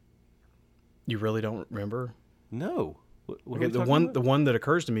 You really don't remember? No. Okay, the one that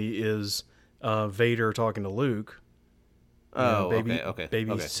occurs to me is Vader talking to Luke.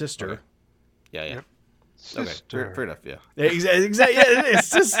 Baby sister. Okay. Yeah. Yep. Sister. Okay, fair enough. Yeah. Exactly. Yeah, it is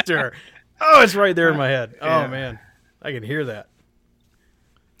sister. Oh, it's right there in my head. Oh man, I can hear that.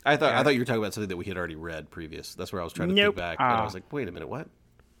 I thought you were talking about something that we had already read previous. That's where I was trying to think back, and I was like, wait a minute, what?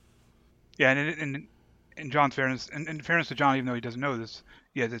 Yeah, and in John's fairness, and in fairness to John, even though he doesn't know this,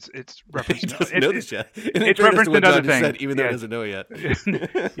 it's referenced. He doesn't know this yet. It's referenced to another thing, said, even though he doesn't know it yet.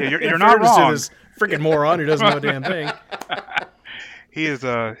 Yeah, you're not wrong. This freaking moron who doesn't know a damn thing. He is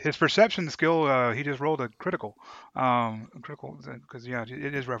his perception skill. He just rolled a critical, because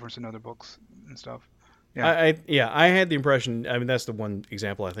it is referenced in other books and stuff. Yeah, I had the impression. I mean, that's the one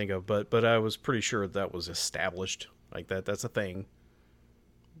example I think of, but I was pretty sure that was established. Like that's a thing.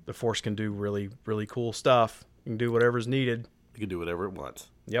 The Force can do really, really cool stuff. It can do whatever's needed. It can do whatever it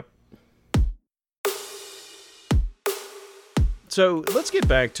wants. Yep. So let's get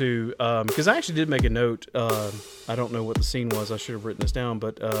back to, because I actually did make a note. I don't know what the scene was. I should have written this down.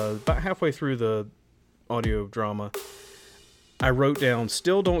 But about halfway through the audio drama, I wrote down,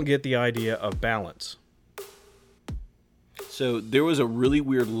 still don't get the idea of balance. So there was a really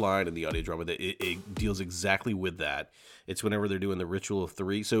weird line in the audio drama that it deals exactly with that. It's whenever they're doing the ritual of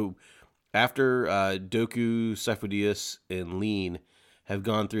 3. So after Dooku, Sifo-Dyas, and Lean have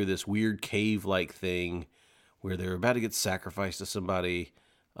gone through this weird cave-like thing where they're about to get sacrificed to somebody,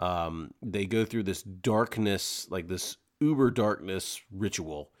 they go through this darkness, like this uber darkness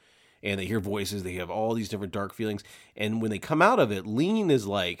ritual, and they hear voices. They have all these different dark feelings. And when they come out of it, Lean is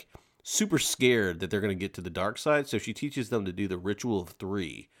like super scared that they're going to get to the dark side. So she teaches them to do the ritual of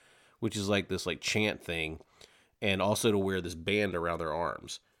 3, which is like this like chant thing, and also to wear this band around their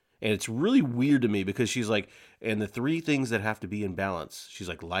arms. And it's really weird to me because she's like, and the 3 things that have to be in balance. She's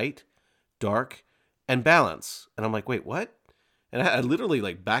like light, dark, and balance. And I'm like, wait, what? And I literally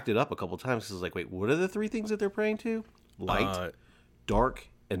like backed it up a couple times because I was like, wait, what are the 3 things that they're praying to? Light, dark,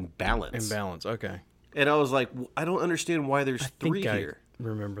 and balance. And balance, okay. And I was like, I don't understand why there's three here. I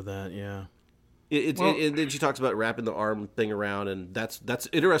remember that, yeah. And then she talks about wrapping the arm thing around, and that's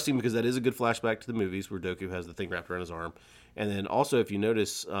interesting because that is a good flashback to the movies where Dooku has the thing wrapped around his arm. And then also, if you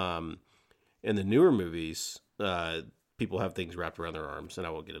notice, in the newer movies, people have things wrapped around their arms, and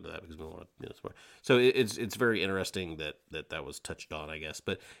I won't get into that because we don't want to. So it's very interesting that was touched on, I guess.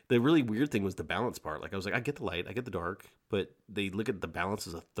 But the really weird thing was the balance part. Like I was like, I get the light, I get the dark, but they look at the balance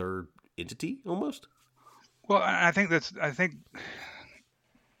as a third entity almost. Well, I think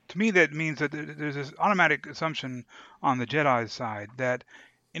to me, that means that there's this automatic assumption on the Jedi's side that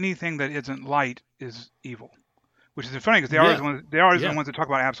anything that isn't light is evil, which is funny because they are the ones that talk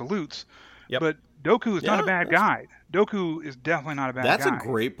about absolutes. Yep. But Dooku is not a bad guy. Dooku is definitely not a bad guy. That's a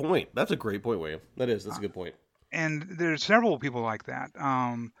great point. That's a great point, William. That's a good point. And there's several people like that.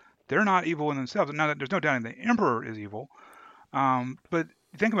 They're not evil in themselves. Now, there's no doubting the Emperor is evil. But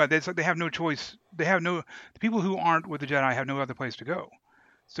think about it. It's like they have no choice. The people who aren't with the Jedi have no other place to go.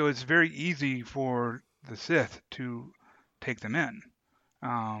 So it's very easy for the Sith to take them in.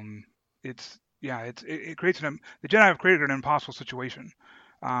 It creates the Jedi have created an impossible situation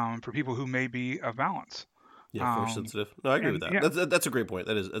for people who may be of balance. Yeah, force sensitive. No, I agree with that. Yeah. That's a great point.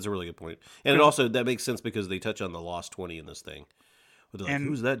 That's a really good point. And it also that makes sense because they touch on the Lost 20 in this thing. They're like,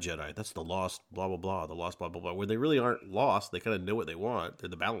 who's that Jedi? That's the Lost blah blah blah. The Lost blah blah blah. Where they really aren't lost. They kind of know what they want. They're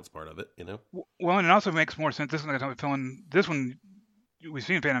the balance part of it, you know. Well, and it also makes more sense. This one we've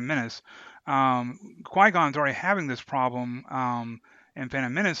seen in Phantom Menace. Qui-Gon's already having this problem in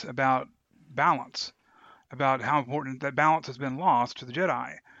Phantom Menace about balance, about how important that balance has been lost to the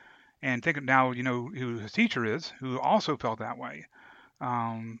Jedi. And think now, you know who his teacher is, who also felt that way.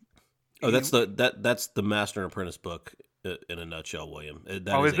 That's the Master and Apprentice book in a nutshell, William.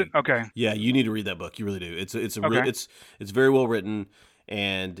 Is it? Okay. Yeah, you need to read that book. You really do. It's very well written,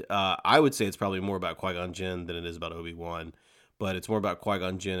 and I would say it's probably more about Qui-Gon Jinn than it is about Obi-Wan. But it's more about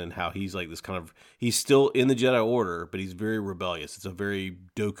Qui-Gon Jinn and how he's like this kind of he's still in the Jedi Order, but he's very rebellious. It's a very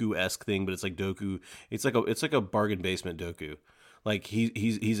Dooku-esque thing, but it's like Dooku. It's like a bargain basement Dooku. Like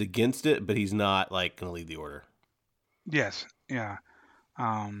he's against it, but he's not like going to lead the Order. Yes. Yeah.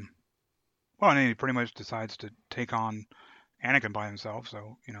 Well, and then he pretty much decides to take on Anakin by himself.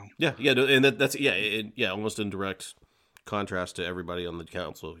 So you know. Yeah, and that's almost in direct contrast to everybody on the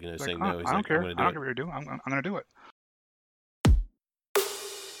council. You know, saying no. He's I don't care. I'm gonna I don't care what you do. I'm going to do it.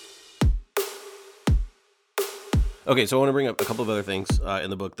 Okay, so I want to bring up a couple of other things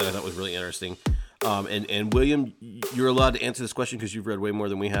in the book that I thought was really interesting. And William, you're allowed to answer this question because you've read way more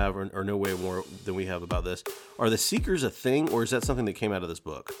than we have, or know way more than we have about this. Are the Seekers a thing, or is that something that came out of this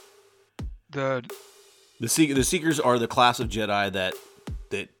book? The Seekers are the class of Jedi that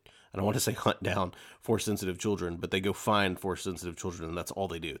I don't want to say hunt down Force-sensitive children, but they go find Force-sensitive children, and that's all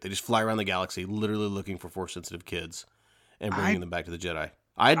they do. They just fly around the galaxy, literally looking for Force-sensitive kids and bringing them back to the Jedi.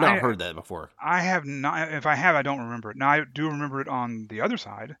 I had not heard that before. I have not. If I have, I don't remember it. Now, I do remember it on the other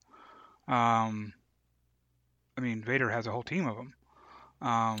side. I mean, Vader has a whole team of them.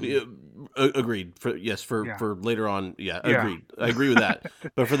 Agreed. For later on. Yeah, agreed. I agree with that.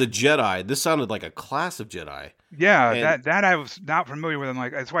 But for the Jedi, this sounded like a class of Jedi. Yeah, that I was not familiar with. I'm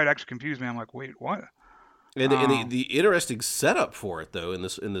like, that's why it actually confused me. I'm like, wait, what? And the interesting setup for it, though, in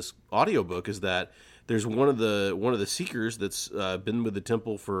this audiobook is that there's one of the Seekers that's been with the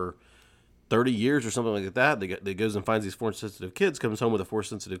temple for 30 years or something like that. That goes and finds these Force-sensitive kids, comes home with a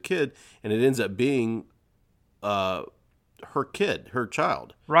Force-sensitive kid, and it ends up being her kid, her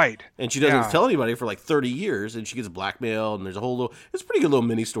child. Right. And she doesn't tell anybody for like 30 years, and she gets blackmailed, and there's it's a pretty good little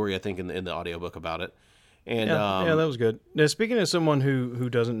mini story, I think, in the audiobook about it. And that was good. Now, speaking of someone who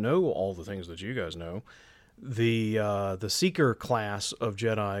doesn't know all the things that you guys know, the Seeker class of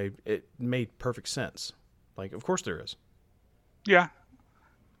Jedi, it made perfect sense. Like, of course there is. Yeah.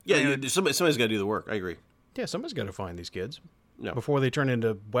 Yeah, somebody's got to do the work. I agree. Yeah, somebody's got to find these kids before they turn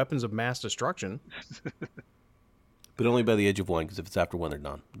into weapons of mass destruction. But only by the age of 1, because if it's after 1, they're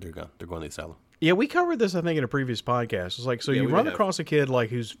done. They're gone. They're going to the asylum. Yeah, we covered this, I think, in a previous podcast. It's like, so you run across a kid like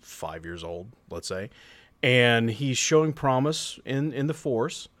who's 5 years old, let's say, and he's showing promise in the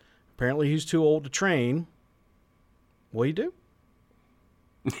Force. Apparently, he's too old to train. What do you do?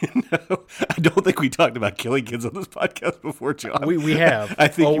 No, I don't think we talked about killing kids on this podcast before, John. We have. I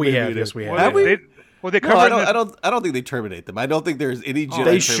think we have. Yes, we have. Have we? They covered. No, I don't think they terminate them. I don't think there's any Jedi.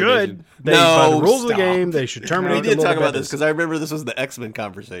 They should. By the rules of the game, they should terminate. We did talk about this because I remember this was the X-Men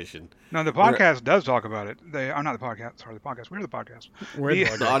conversation. No, the podcast does talk about it. They are not the podcast. Sorry, the podcast. We're the podcast.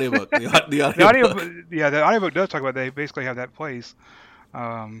 The audiobook. The audiobook. The audiobook does talk about. They basically have that place.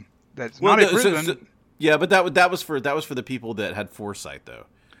 That's not a prison. Yeah, but that was for the people that had foresight, though.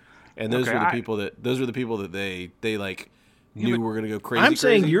 and those were the people that they like knew were going to go crazy. I'm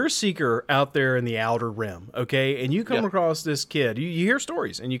saying you're a seeker out there in the outer rim, okay? And you come across this kid. You hear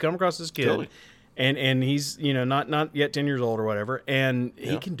stories, and you come across this kid, Totally. and he's not yet 10 years old or whatever, and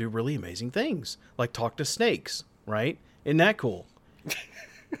he can do really amazing things, like talk to snakes, right? Isn't that cool?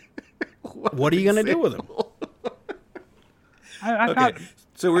 What are you going to do with him? I thought.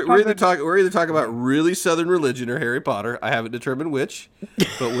 So we're either talking about really Southern religion or Harry Potter. I haven't determined which.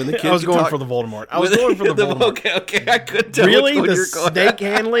 But when the kids I was going for the Voldemort. Okay. I couldn't tell. Really, which one the you're going. snake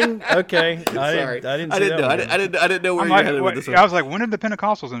handling? Okay, Sorry, I didn't know. I didn't know where you were headed with this one. I was like, when did the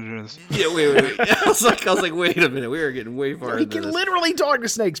Pentecostals enter this? Yeah, wait. I was like, wait a minute. We are getting way far. He can literally talk to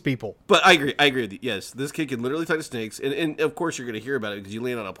snakes, people. But I agree with you. Yes, this kid can literally talk to snakes, and of course you're going to hear about it because you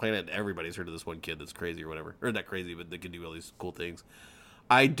land on a planet. Everybody's heard of this one kid that's crazy or whatever, or not crazy, but they can do all these cool things.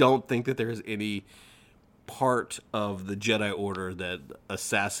 I don't think that there is any part of the Jedi Order that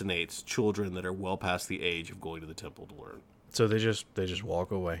assassinates children that are well past the age of going to the temple to learn. So they just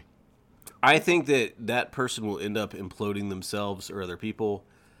walk away. I think that person will end up imploding themselves or other people,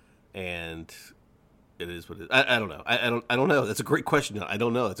 and it is what it is. I don't know. I don't know. That's a great question. I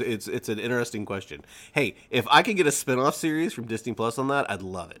don't know. It's an interesting question. Hey, if I could get a spinoff series from Disney Plus on that, I'd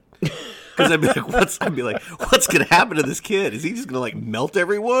love it. Because I'd be like, what's gonna happen to this kid? Is he just gonna like melt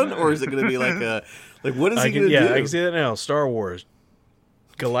everyone, or is it gonna be like what is he gonna do? Yeah, I can see that now. Star Wars,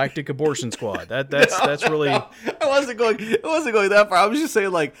 Galactic Abortion Squad. That's really. I wasn't going that far. I was just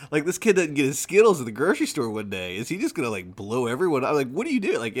saying like this kid doesn't get his Skittles at the grocery store one day. Is he just gonna like blow everyone? I'm like, what do you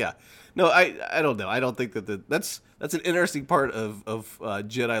do? Like, yeah, no, I don't know. I don't think that's an interesting part of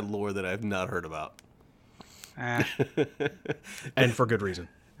Jedi lore that I've not heard about. And for good reason.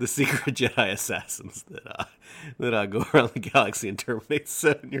 The secret Jedi assassins that go around the galaxy and terminate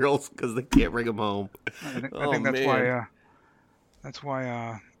 7-year-olds because they can't bring them home. I think that's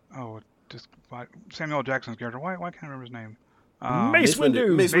why. Samuel L. Jackson's character. Why can't I remember his name? Mace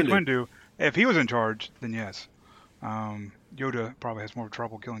Windu. Mace Windu. If he was in charge, then yes. Yoda probably has more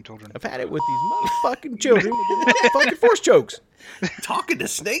trouble killing children. I've had it with these motherfucking children with the motherfucking force chokes. Talking to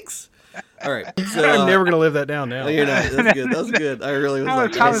snakes? All right. So, I'm never going to live that down now. You're not. That's good. That was good. I really was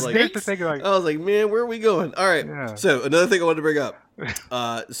I was like, man, where are we going? All right. Yeah. So another thing I wanted to bring up.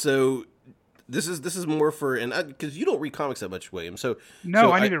 So this is more for, and because you don't read comics that much, William.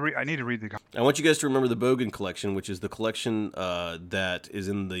 I need to read the comics. I want you guys to remember the Bogan collection, which is the collection that is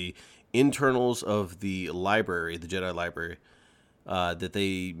in the internals of the library, the Jedi library. That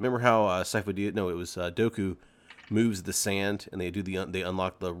they remember how Dooku moves the sand, and they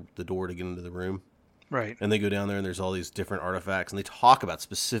unlock the door to get into the room. Right. And they go down there, and there's all these different artifacts, and they talk about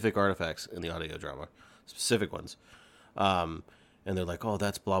specific artifacts in the audio drama, specific ones. And they're like, oh,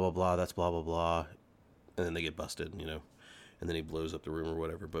 that's blah, blah, blah, that's blah, blah, blah. And then they get busted, and then he blows up the room or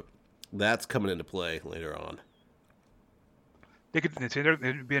whatever. But that's coming into play later on.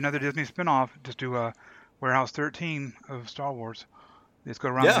 It'd be another Disney spinoff. Just do Warehouse 13 of Star Wars. Just go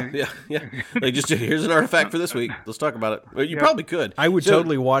around. Yeah. Like, just here's an artifact for this week. Let's talk about it. Well, you probably could. I would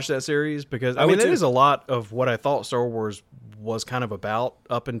totally watch that series because it is a lot of what I thought Star Wars was kind of about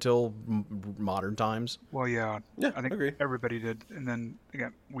up until modern times. Well, yeah. I think everybody did, and then it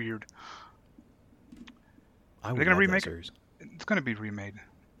got weird. They're going to remake it. It's going to be remade.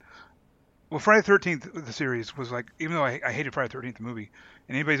 Well, Friday the 13th, the series was like, even though I hated Friday the 13th, the movie,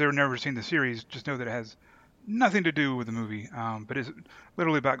 and anybody's ever never seen the series, just know that it has nothing to do with the movie, but it's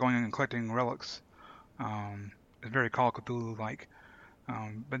literally about going and collecting relics. It's very Call of Cthulhu-like.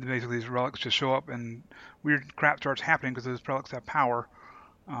 But basically these relics just show up and weird crap starts happening because those relics have power.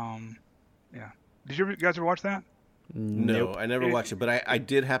 Yeah. Did you guys ever watch that? No, Nope. I never watched it, but I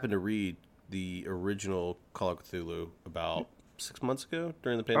did happen to read the original Call of Cthulhu about 6 months ago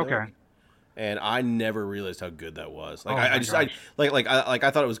during the pandemic. Okay. And I never realized how good that was. Like I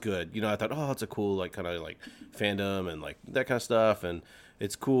thought it was good. I thought, oh, it's a cool like kind of like fandom and like that kind of stuff, and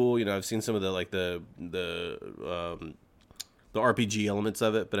it's cool. I've seen some of the like the RPG elements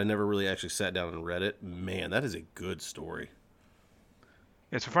of it, but I never really actually sat down and read it. Man, that is a good story.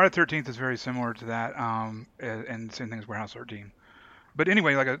 Yeah, so Friday the 13th is very similar to that, and same thing as Warehouse 13. But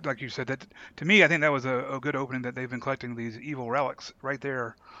anyway, like you said, that to me, I think that was a good opening that they've been collecting these evil relics right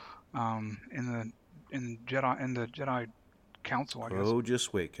there. In the Jedi Council, I guess. Oh,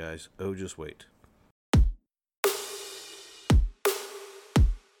 just wait, guys. Oh, just wait.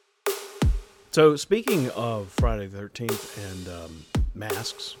 So, speaking of Friday the 13th and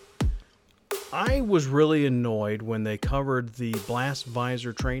masks, I was really annoyed when they covered the blast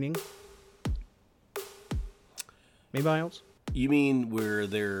visor training. Anybody else? You mean where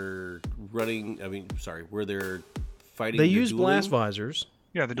they're running? Where they're fighting? They use blast visors.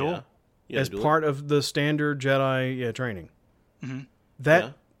 Yeah, the duel. Yeah, as part of the standard Jedi training. Mm-hmm.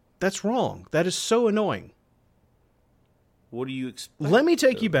 That's wrong. That is so annoying. What do you expect? Let me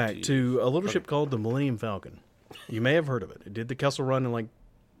take you back to a little ship called the Millennium Falcon. You may have heard of it. It did the Kessel Run in like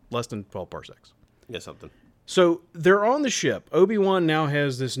less than 12 parsecs. Yeah, something. So they're on the ship. Obi-Wan now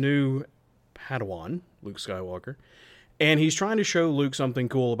has this new Padawan, Luke Skywalker, and he's trying to show Luke something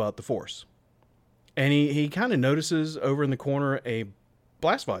cool about the Force. And he kind of notices over in the corner a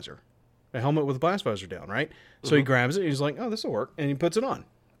blast visor. A helmet with a blast visor down, right? So he grabs it, and he's like, oh, this will work. And he puts it on.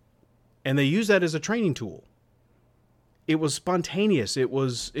 And they use that as a training tool. It was spontaneous. It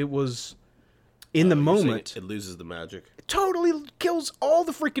was in the moment. It loses the magic. It totally kills all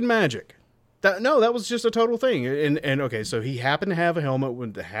the freaking magic. That was just a total thing. And okay, so he happened to have a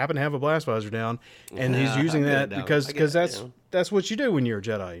helmet, happened to have a blast visor down, and he's using that because that's what you do when you're a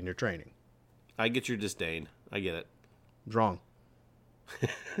Jedi in your training. I get your disdain. I get it. It's wrong.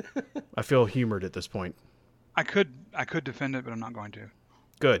 I feel humored at this point. I could defend it, but I'm not going to.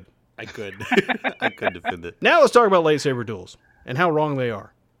 Good. I could. I could defend it. Now let's talk about lightsaber duels and how wrong they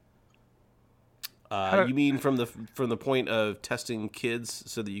are. You mean from the point of testing kids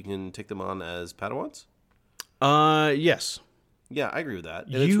so that you can take them on as Padawans? Yes. Yeah, I agree with that.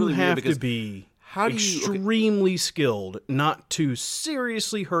 And you it's really have weird because to be extremely skilled not to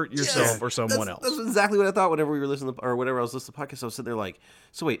seriously hurt yourself or someone else. That's exactly what I thought whenever we were listening to, or whenever I was listening to the podcast. I was sitting there like,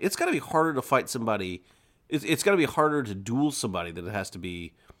 so wait, it's got to be harder to fight somebody. It's got to be harder to duel somebody than it has to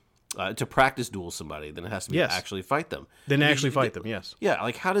be to practice duel somebody than it has to be to actually fight them. Yes. Yeah,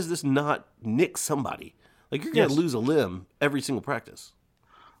 like how does this not nick somebody? Like you're going to lose a limb every single practice.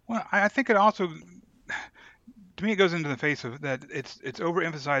 Well, I think it also, to me, it goes into the face of that it's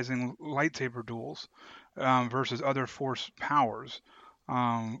overemphasizing lightsaber duels versus other Force powers,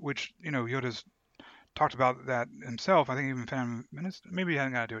 which Yoda's talked about that himself. I think even Phantom Menace, maybe he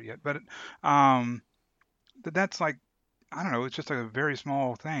hasn't got to do it yet, but that's like, I don't know. It's just like a very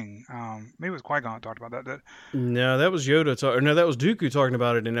small thing. Maybe it was Qui-Gon that talked about that. No, that was Yoda. That was Dooku talking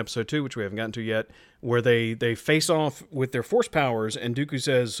about it in episode 2, which we haven't gotten to yet, where they face off with their Force powers, and Dooku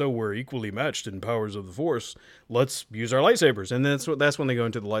says, "So we're equally matched in powers of the Force. Let's use our lightsabers." And that's when they go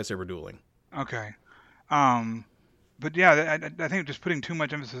into the lightsaber dueling. Okay, but yeah, I think just putting too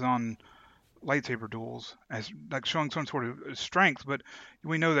much emphasis on lightsaber duels as like showing some sort of strength, but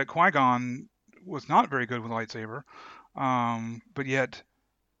we know that Qui-Gon was not very good with a lightsaber. But yet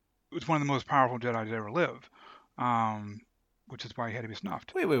it's one of the most powerful Jedi to ever live, which is why he had to be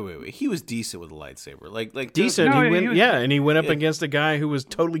snuffed. Wait. He was decent with a lightsaber. Like decent. And he went up against a guy who was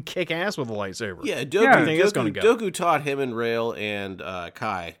totally kick-ass with a lightsaber. Yeah, Dooku taught him and Rael and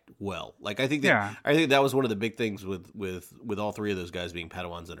Kai well. Like I think that was one of the big things with all three of those guys being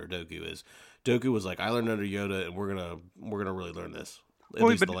Padawans under Dooku is Dooku was like, I learned under Yoda, and we're gonna really learn this. At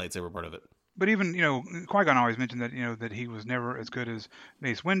least the lightsaber part of it. But even, Qui-Gon always mentioned that, that he was never as good as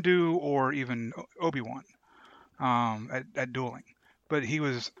Mace Windu or even Obi-Wan at dueling. But he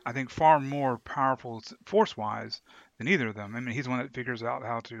was, I think, far more powerful Force-wise than either of them. I mean, he's the one that figures out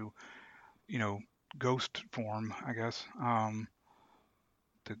how to, ghost form, I guess,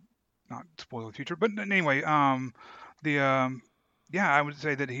 to not spoil the future. But anyway, I would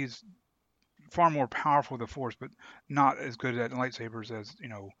say that he's far more powerful with the Force, but not as good at lightsabers as,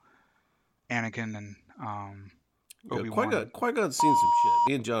 Anakin and Obi-Wan. Qui-Gon's seen some shit.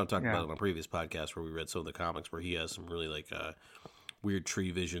 Me and John have talked about it on a previous podcast where we read some of the comics where he has some really weird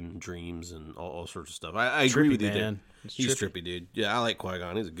tree vision dreams and all sorts of stuff. I agree with you, man. He's trippy, dude. Yeah, I like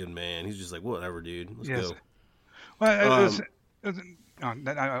Qui-Gon. He's a good man. He's just like, whatever, dude. Let's go. Well,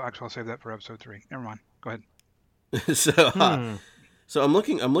 I'll save that for episode 3. Never mind. Go ahead. So I'm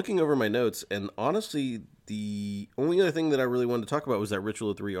looking over my notes, and honestly, the only other thing that I really wanted to talk about was that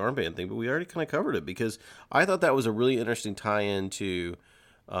Ritual of 3 armband thing, but we already kind of covered it because I thought that was a really interesting tie-in to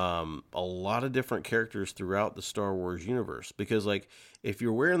a lot of different characters throughout the Star Wars universe. Because, like, if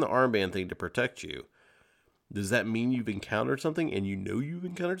you're wearing the armband thing to protect you, does that mean you've encountered something, and you've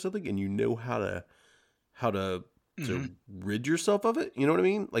encountered something, and you know how to rid yourself of it? You know what I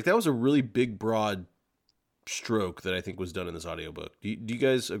mean? Like, that was a really big, broad stroke that I think was done in this audiobook. Do you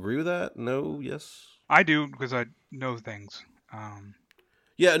guys agree with that? No? Yes? I do, because I know things.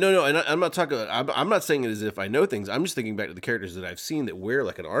 Yeah, no, and I'm not talking. I'm not saying it as if I know things. I'm just thinking back to the characters that I've seen that wear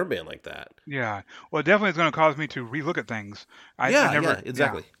like an armband like that. Yeah, well, it definitely is going to cause me to relook at things. Yeah,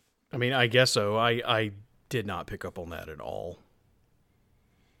 exactly. Yeah. I mean, I guess so. I did not pick up on that at all.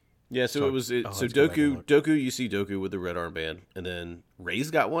 Yeah, so Dooku. You see Dooku with the red armband, and then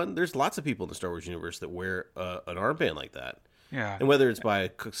Rey's got one. There's lots of people in the Star Wars universe that wear an armband like that. Yeah, and whether it's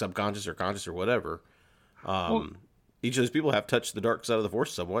by subconscious or conscious or whatever. each of those people have touched the dark side of the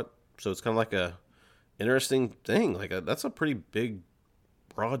Force somewhat. So it's kind of like a interesting thing. That's a pretty big,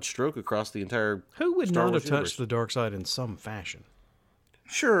 broad stroke across the entire Who would Star not Wars have universe. touched the dark side in some fashion?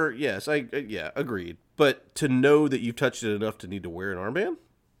 Sure, yes, yeah, agreed. But to know that you've touched it enough to need to wear an armband?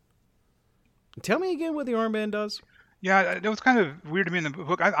 Tell me again what the armband does. Yeah, that was kind of weird to me in the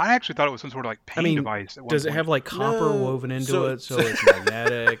book. I actually thought it was some sort of like pain device. At one does it point. have like copper No. woven into So- it, so it's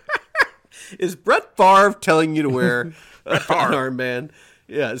magnetic? Is Brett Favre telling you to wear an armband?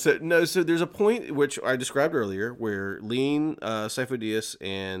 Yeah, so there's a point which I described earlier where Lean, Sifo Dyas,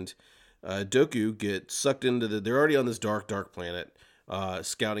 and Dooku get sucked into they're already on this dark planet,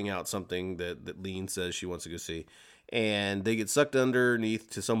 scouting out something that Lean says she wants to go see. And they get sucked underneath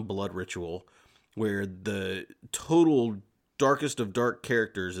to some blood ritual where the total darkest of dark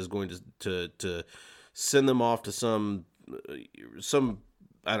characters is going to send them off to some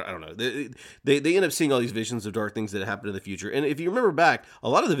I don't know. They end up seeing all these visions of dark things that happen in the future. And if you remember back, a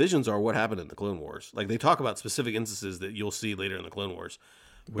lot of the visions are what happened in the Clone Wars. Like, they talk about specific instances that you'll see later in the Clone Wars.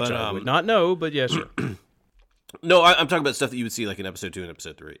 Which I would not know, but yes, sure. No, I'm talking about stuff that you would see like in episode 2 and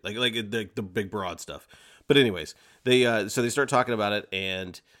episode 3, like the big broad stuff. But anyways, they start talking about it,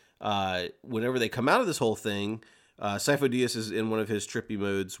 and whenever they come out of this whole thing, Sifo Dyas is in one of his trippy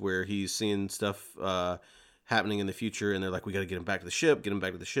modes where he's seeing stuff happening in the future, and they're like, we got to get him back to the ship, get him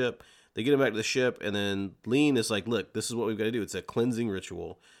back to the ship. They get him back to the ship, and then Lean is like, look, this is what we've got to do. It's a cleansing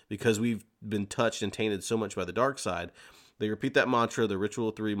ritual because we've been touched and tainted so much by the dark side. They repeat that mantra, the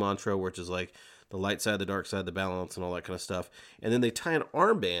Ritual 3 mantra, which is like the light side, the dark side, the balance, and all that kind of stuff. And then they tie an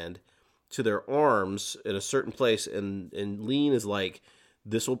armband to their arms in a certain place, and Lean is like,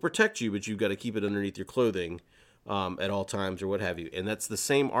 this will protect you, but you've got to keep it underneath your clothing at all times or what have you. And that's the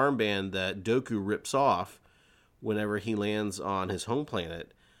same armband that Dooku rips off whenever he lands on his home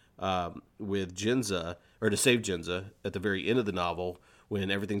planet with Jinza, or to save Jinza at the very end of the novel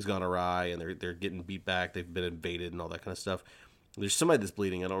when everything's gone awry and they're getting beat back, they've been invaded and all that kind of stuff. There's somebody that's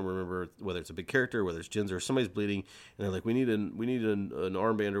bleeding. I don't remember whether it's a big character or whether it's Jinza or somebody's bleeding, and they're like, we need an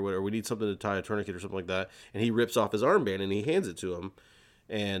armband or whatever. We need something to tie a tourniquet or something like that. And he rips off his armband and he hands it to him.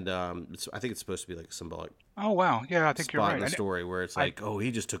 And I think it's supposed to be like a symbolic. Oh wow, yeah, I think you're spot right. in the story where it's like, oh,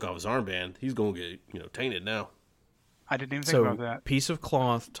 he just took off his armband. He's going to get tainted now. I didn't even think about that. Piece of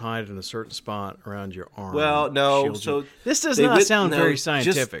cloth tied in a certain spot around your arm. Well, no. shields So you. This does not sound very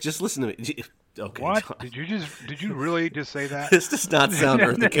scientific. Just listen to me. Okay. What? John. Did you really just say that? This does not sound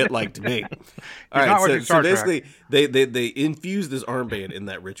Eartha Kitt-like to me. All not right, watching so Star Trek. basically, they infuse this armband in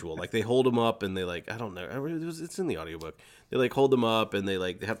that ritual. Like, they hold them up and they I don't know. It's in the audiobook. They hold them up and they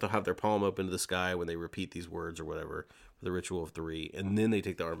have to have their palm up into the sky when they repeat these words or whatever for the ritual of 3, and then they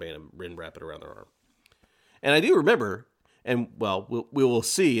take the armband and wrap it around their arm. And I do remember, and well, we will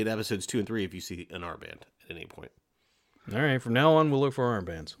see in episodes 2 and 3 if you see an armband at any point. All right, from now on, we'll look for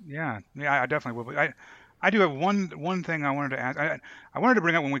armbands. Yeah, I definitely will. But I do have one thing I wanted to ask. I wanted to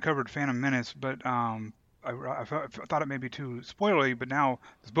bring up when we covered Phantom Menace, but I thought it may be too spoilery. But now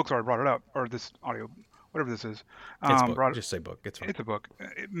this book's already brought it up, or this audio, whatever this is. It's book. Just say book. It's fine. It's a book.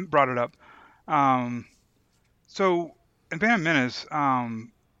 It brought it up. So in Phantom Menace,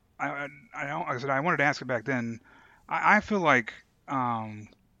 like I said, I wanted to ask it back then. I feel like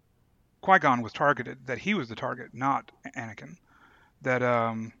Qui-Gon was targeted, that he was the target, not Anakin. That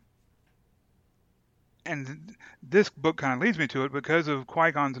and this book kind of leads me to it because of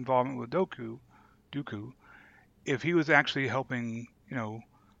Qui-Gon's involvement with Dooku. If he was actually helping, the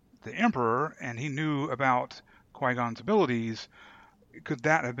Emperor, and he knew about Qui-Gon's abilities, could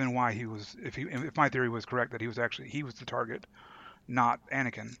that have been why he was? If my theory was correct, that he was the target, not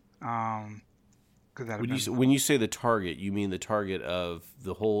Anakin. When you say the target, you mean the target of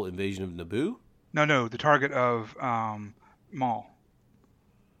the whole invasion of Naboo? No, the target of Maul.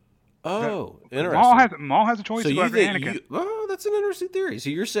 Oh, interesting. Maul has a choice to go after Anakin. That's an interesting theory. So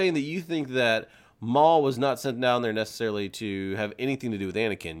you're saying that you think that Maul was not sent down there necessarily to have anything to do with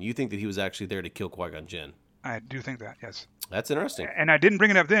Anakin. You think that he was actually there to kill Qui-Gon Jinn. I do think that, yes. That's interesting. And I didn't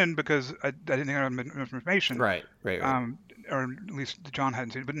bring it up then because I didn't think I had enough information. Right. Or at least John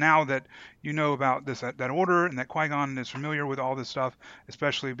hadn't seen it. But now that you know about that order, and that Qui-Gon is familiar with all this stuff,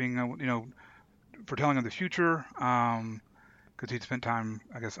 especially being, foretelling of the future, because he'd spent time,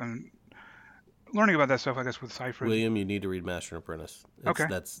 I guess, learning about that stuff, I guess, with Cypher. William, you need to read Master and Apprentice. Okay.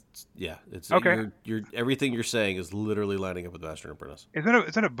 It's okay. You're everything you're saying is literally lining up with Master and Apprentice.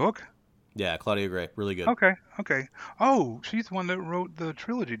 Is that a book? Yeah, Claudia Gray, really good. Okay. Oh, she's the one that wrote the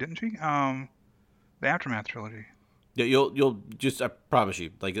trilogy, didn't she? The Aftermath trilogy. Yeah, you'll just, I promise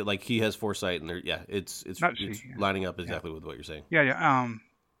you, like he has foresight, and it's lining up exactly with what you're saying. Yeah.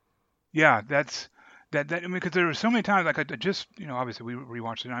 Yeah, I mean, because there were so many times, like I just, obviously we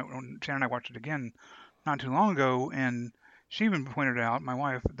rewatched it. Shannon and I watched it again not too long ago, and she even pointed out, my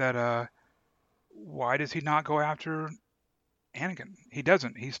wife, that why does he not go after Anakin? He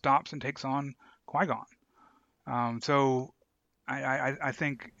doesn't. He stops and takes on Qui-Gon. So I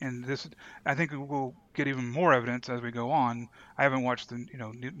think I think we'll get even more evidence as we go on. I haven't watched the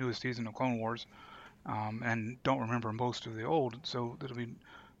newest season of Clone Wars, and don't remember most of the old, so it'll be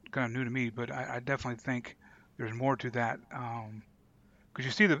kind of new to me. But I definitely think there's more to that, because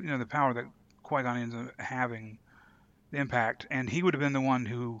you see the power that Qui-Gon ends up having, the impact, and he would have been the one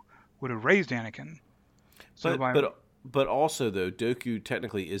who would have raised Anakin. So but also though, Dooku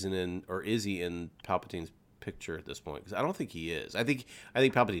technically isn't in, or is he in Palpatine's picture at this point? Because I don't think he is. I think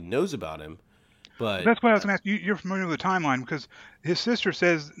Palpatine knows about him, but that's what I was going to ask. You're familiar with the timeline, because his sister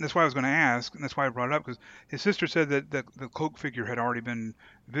says, that's why I was going to ask, and that's why I brought it up, because his sister said that the cloak figure had already been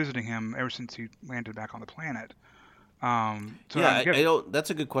visiting him ever since he landed back on the planet. So yeah, I don't. That's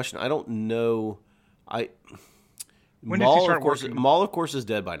a good question. I don't know. When did he start working? Maul, of course, is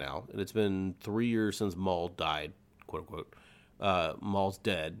dead by now, and it's been 3 years since Maul died, quote unquote. Maul's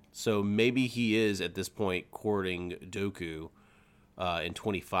dead, so maybe he is at this point courting Dooku in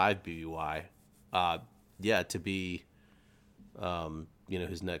 25 BBY. To be,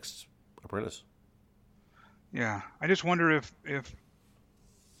 his next apprentice. Yeah, I just wonder if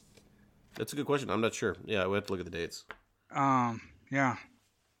that's a good question. I'm not sure. Yeah, we have to look at the dates. Yeah.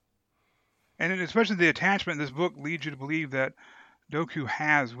 And especially the attachment in this book leads you to believe that Dooku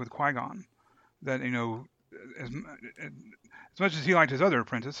has with Qui-Gon. That, as much as he liked his other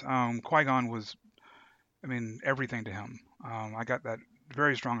apprentice, Qui-Gon was, everything to him. I got that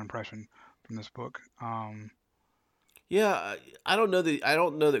very strong impression from this book. Yeah, I don't know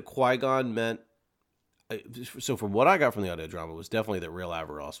that Qui-Gon meant. So from what I got from the audio drama was definitely that Rael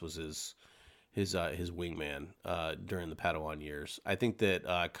Averross was his wingman during the Padawan years. I think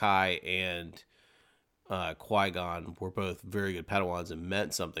that Kai and Qui-Gon were both very good Padawans and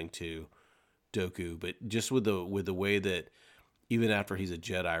meant something to Dooku, but just with the way that even after he's a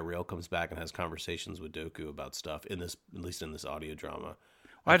Jedi, Rael comes back and has conversations with Dooku about stuff at least in this audio drama.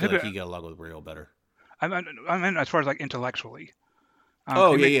 I feel like he got along with Rael better. I mean, as far as like intellectually.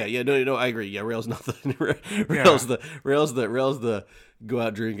 No, I agree. Yeah, Rael's not the Rael's the go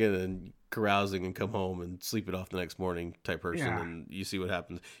out drinking and carousing and come home and sleep it off the next morning type person, and you see what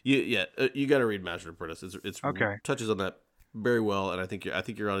happens. You got to read Master Apprentice. It's okay. Touches on that very well, and I think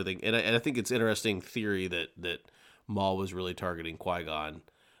you're on anything. And I think it's interesting theory that Maul was really targeting Qui-Gon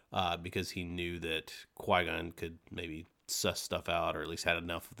because he knew that Qui-Gon could maybe suss stuff out, or at least had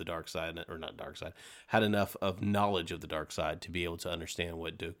enough of the dark side, or not dark side, had enough of knowledge of the dark side to be able to understand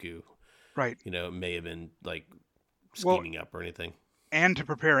what Dooku, right, may have been like scheming up or anything, and to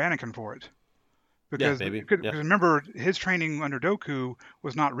prepare Anakin for it, because remember his training under Dooku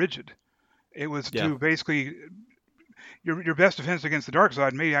was not rigid. It was to basically your best defense against the dark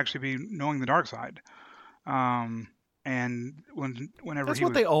side may actually be knowing the dark side. And whenever that's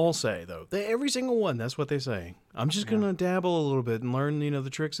what they all say, though. Every single one, that's what they say. I'm just gonna dabble a little bit and learn, the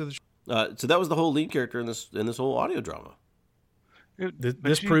tricks of the. So that was the whole lead character in this whole audio drama.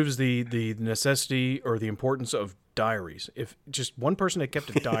 This proves the necessity or the importance of diaries. If just one person had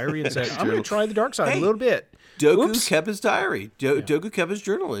kept a diary and said, "I'm going to try the dark side a little bit," Dooku kept his diary. Dooku kept his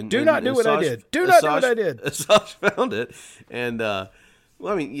journal. Do not do what I did. Do not do what I did. Asajj found it, and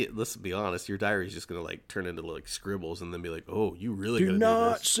let's be honest. Your diary is just going to like turn into like scribbles, and then be like, "Oh, you really do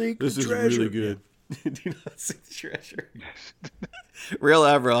not seek the treasure." This is really good. Do not seek the treasure. Rael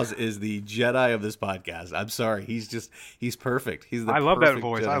Averross is the Jedi of this podcast. I'm sorry, he's perfect. I love that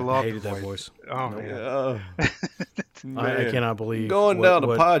voice. Jedi. I hated that voice. Oh man, I cannot believe down to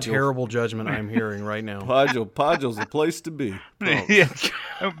what Podule. Terrible judgment I'm hearing right now. Podule's the place to be. Yeah.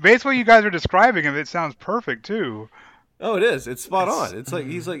 Based on what you guys are describing him, it sounds perfect too. Oh, it is. It's spot on. It's like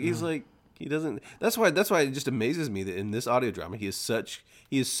he's like he doesn't. That's why it just amazes me that in this audio drama he is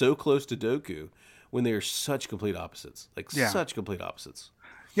so close to Dooku when they are such complete opposites. Such complete opposites.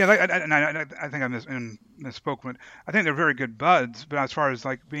 Yeah, I think I misspoke, but I think they're very good buds. But as far as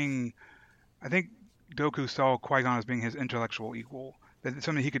like being, I think Dooku saw Qui-Gon as being his intellectual equal, that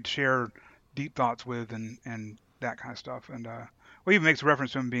somebody he could share deep thoughts with and that kind of stuff. And he even makes a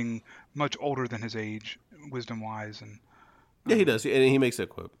reference to him being much older than his age, wisdom-wise. And yeah, he does, and he makes that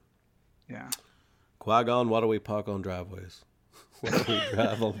quote. Yeah. Qui-Gon, why do we park on driveways? Why do we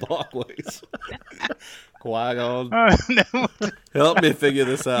drive on walkways? Qui-Gon, help me figure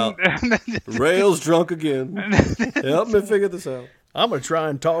this out. Rael's drunk again. Help me figure this out. I'm going to try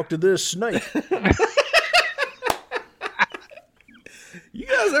and talk to this snake. You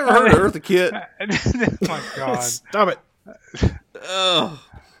guys ever heard of Eartha Kitt? Oh my God! Stop it. Oh,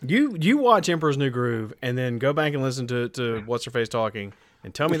 You watch Emperor's New Groove and then go back and listen to what's her face talking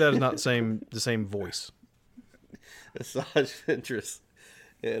and tell me that is not the same voice. Asajj Ventress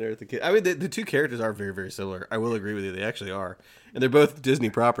and Eartha Kitt. I mean, the two characters are very, very similar. I will agree with you; they actually are, and they're both Disney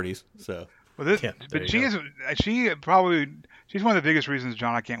properties. So, Well, Yeah, there but you she's one of the biggest reasons,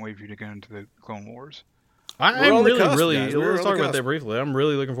 John. I can't wait for you to get into the Clone Wars. We're on the cusp, guys. We're Let's on talk the about that cusp. briefly. I'm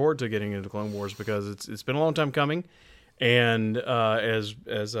really looking forward to getting into Clone Wars because it's been a long time coming, and as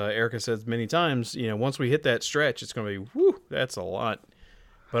Erica said many times, once we hit that stretch, it's going to be that's a lot.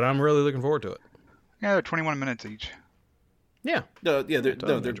 But I'm really looking forward to it. Yeah, they're 21 minutes each. Yeah. they're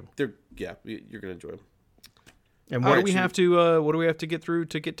manageable. you're gonna enjoy them. And All what right, do we have to get through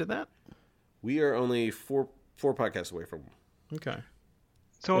to get to that? We are only four podcasts away from them. Okay.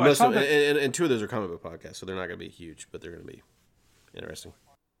 So And, I most saw of, that. and two of those are comic book podcasts, so they're not going to be huge, but they're going to be interesting.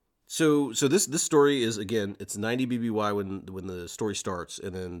 So this story is, again, it's 90 BBY when the story starts,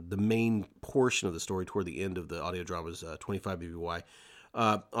 and then the main portion of the story toward the end of the audio drama is 25 BBY.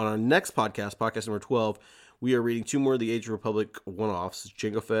 On our next podcast number 12, we are reading two more of the Age of Republic one-offs,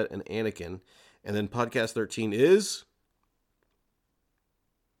 Jango Fett and Anakin, and then podcast 13 is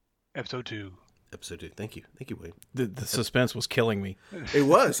Episode 2. episode 2. Thank you, Wade. The suspense was killing me. It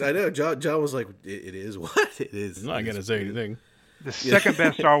was, I know. John was like, "It is what it is." I'm not going to say anything. The second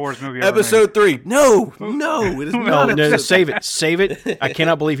best Star Wars movie ever Episode 3. No, it is not. No, episode save it. I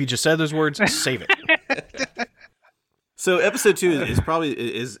cannot believe he just said those words. Save it. So episode 2 is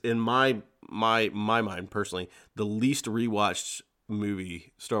probably in my mind personally the least rewatched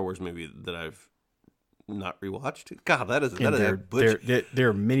Star Wars movie that I've not rewatched. God, that is There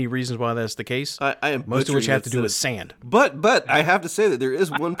are many reasons why that's the case. I am most of which butchering have to it, do so- with sand. But I have to say that there is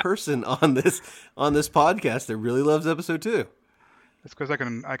one person on this podcast that really loves episode 2 It's because I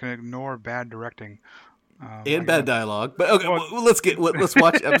can ignore bad directing. and bad dialogue. But okay, let's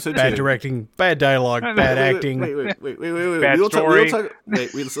watch episode 2. Bad directing, bad dialogue, bad acting. Wait. Bad story.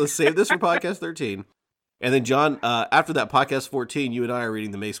 Let's save this for podcast 13. And then, John, after that, podcast 14, you and I are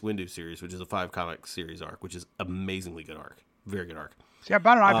reading the Mace Windu series, which is a 5-comic series arc, which is amazingly good arc. Very good arc. See, I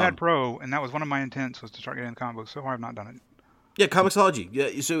bought an iPad Pro, and that was one of my intents was to start getting into comic books. So far, I've not done it. Yeah, Comixology.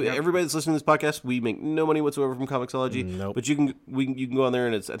 Yeah, so everybody that's listening to this podcast, we make no money whatsoever from Comixology. Nope. But you can go on there,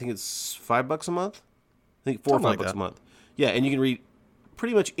 and I think it's $5 a month. I think $4 or $5 Something like a month. Yeah, and you can read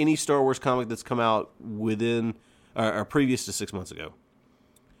pretty much any Star Wars comic that's come out within or previous to 6 months ago.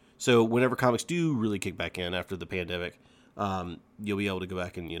 So whenever comics do really kick back in after the pandemic, you'll be able to go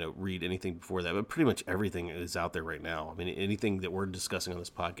back and read anything before that. But pretty much everything is out there right now. I mean, anything that we're discussing on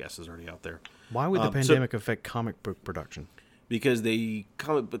this podcast is already out there. Why would the pandemic affect comic book production? Because the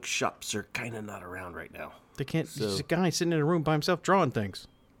comic book shops are kind of not around right now. They can't. There's a guy sitting in a room by himself drawing things.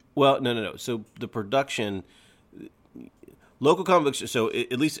 Well, no. So the production, local comic books. So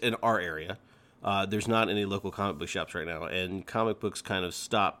at least in our area, there's not any local comic book shops right now, and comic books kind of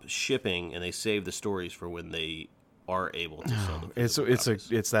stop shipping, and they save the stories for when they are able to sell them.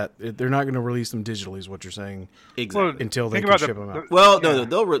 They're not going to release them digitally, is what you're saying. Exactly. Until they Think can about ship them out. Well, no,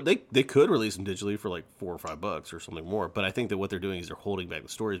 they could release them digitally for like $4 or $5 or something more. But I think that what they're doing is they're holding back the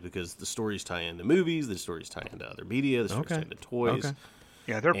stories because the stories tie into movies, the stories tie into other media, the stories tie into toys. Okay.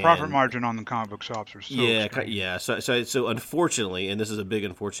 Yeah, their profit margin on the comic book shops are so extreme. Yeah. So unfortunately, and this is a big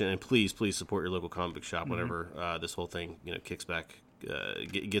unfortunate, and please support your local comic book shop whenever this whole thing kicks back,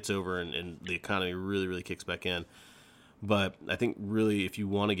 gets over, and the economy really, really kicks back in. But I think really, if you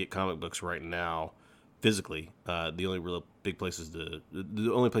want to get comic books right now, physically, the only real big places to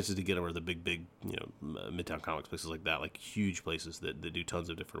get them are the big Midtown Comics, places like that, like huge places that do tons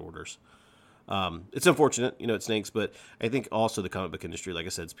of different orders. It's unfortunate, it stinks, but I think also the comic book industry, like I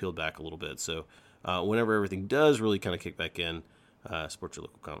said, it's peeled back a little bit. So whenever everything does really kind of kick back in, support your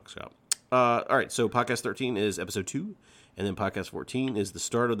local comic shop. All right, so podcast 13 is episode 2, and then podcast 14 is the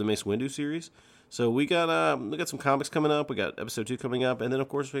start of the Mace Windu series. So we got some comics coming up. We got episode 2 coming up, and then of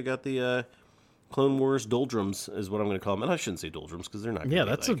course we got the Clone Wars doldrums is what I'm going to call them. And I shouldn't say doldrums because they're not. Yeah,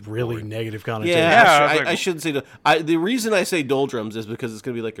 that's a really negative connotation. Yeah, I shouldn't say. The reason I say doldrums is because it's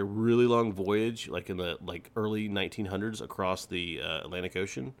going to be like a really long voyage, like in the early 1900s across the Atlantic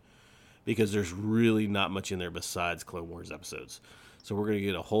Ocean, because there's really not much in there besides Clone Wars episodes. So we're going to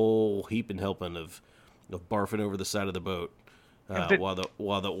get a whole heap and helping of barfing over the side of the boat while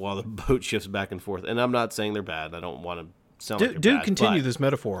the boat shifts back and forth. And I'm not saying they're bad. I don't want to sound like they're bad. Continue this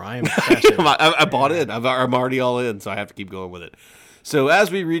metaphor. I am fascinated. I bought in. I'm already all in, so I have to keep going with it. So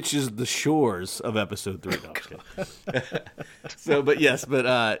as we reach the shores of episode 3, So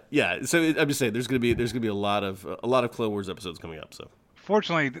I'm just saying there's gonna be a lot of Clone Wars episodes coming up. So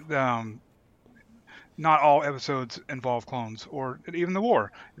fortunately, not all episodes involve clones or even the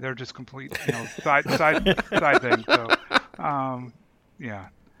war. They're just complete, side things. So, yeah,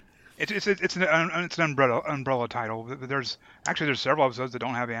 it's an umbrella title. There's several episodes that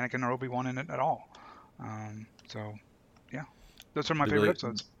don't have Anakin or Obi-Wan in it at all. So, yeah, those are my favorite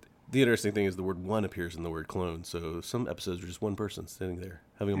episodes. The interesting thing is the word one appears in the word clone. So some episodes are just one person sitting there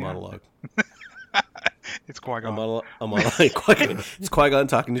having a monologue. It's Qui-Gon. A monologue. It's Qui-Gon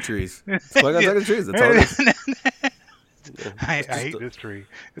talking to trees. It's Qui-Gon talking to trees. That's all it is. I hate this tree.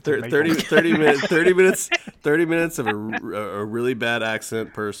 It's 30 minutes of a really bad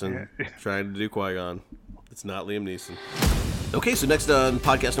accent person trying to do Qui-Gon. It's not Liam Neeson. Okay, so next on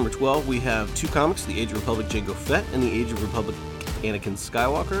podcast number 12, we have two comics, The Age of Republic Jango Fett and The Age of Republic Anakin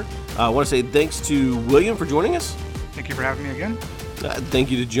Skywalker. I want to say thanks to William for joining us. Thank you for having me again. Thank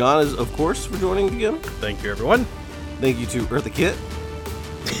you to John, of course, for joining again. Thank you, everyone. Thank you to Eartha Kitt.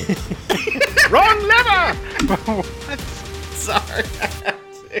 Wrong lever! What? Sorry.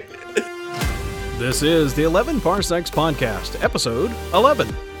 This is the 11 Parsecs Podcast, episode 11.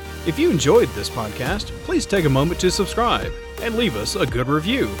 If you enjoyed this podcast, please take a moment to subscribe and leave us a good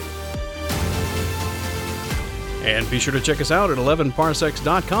review. And be sure to check us out at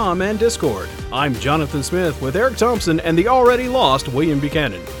 11parsecs.com and Discord. I'm Jonathan Smith with Eric Thompson and the already lost William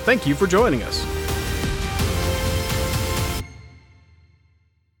Buchanan. Thank you for joining us.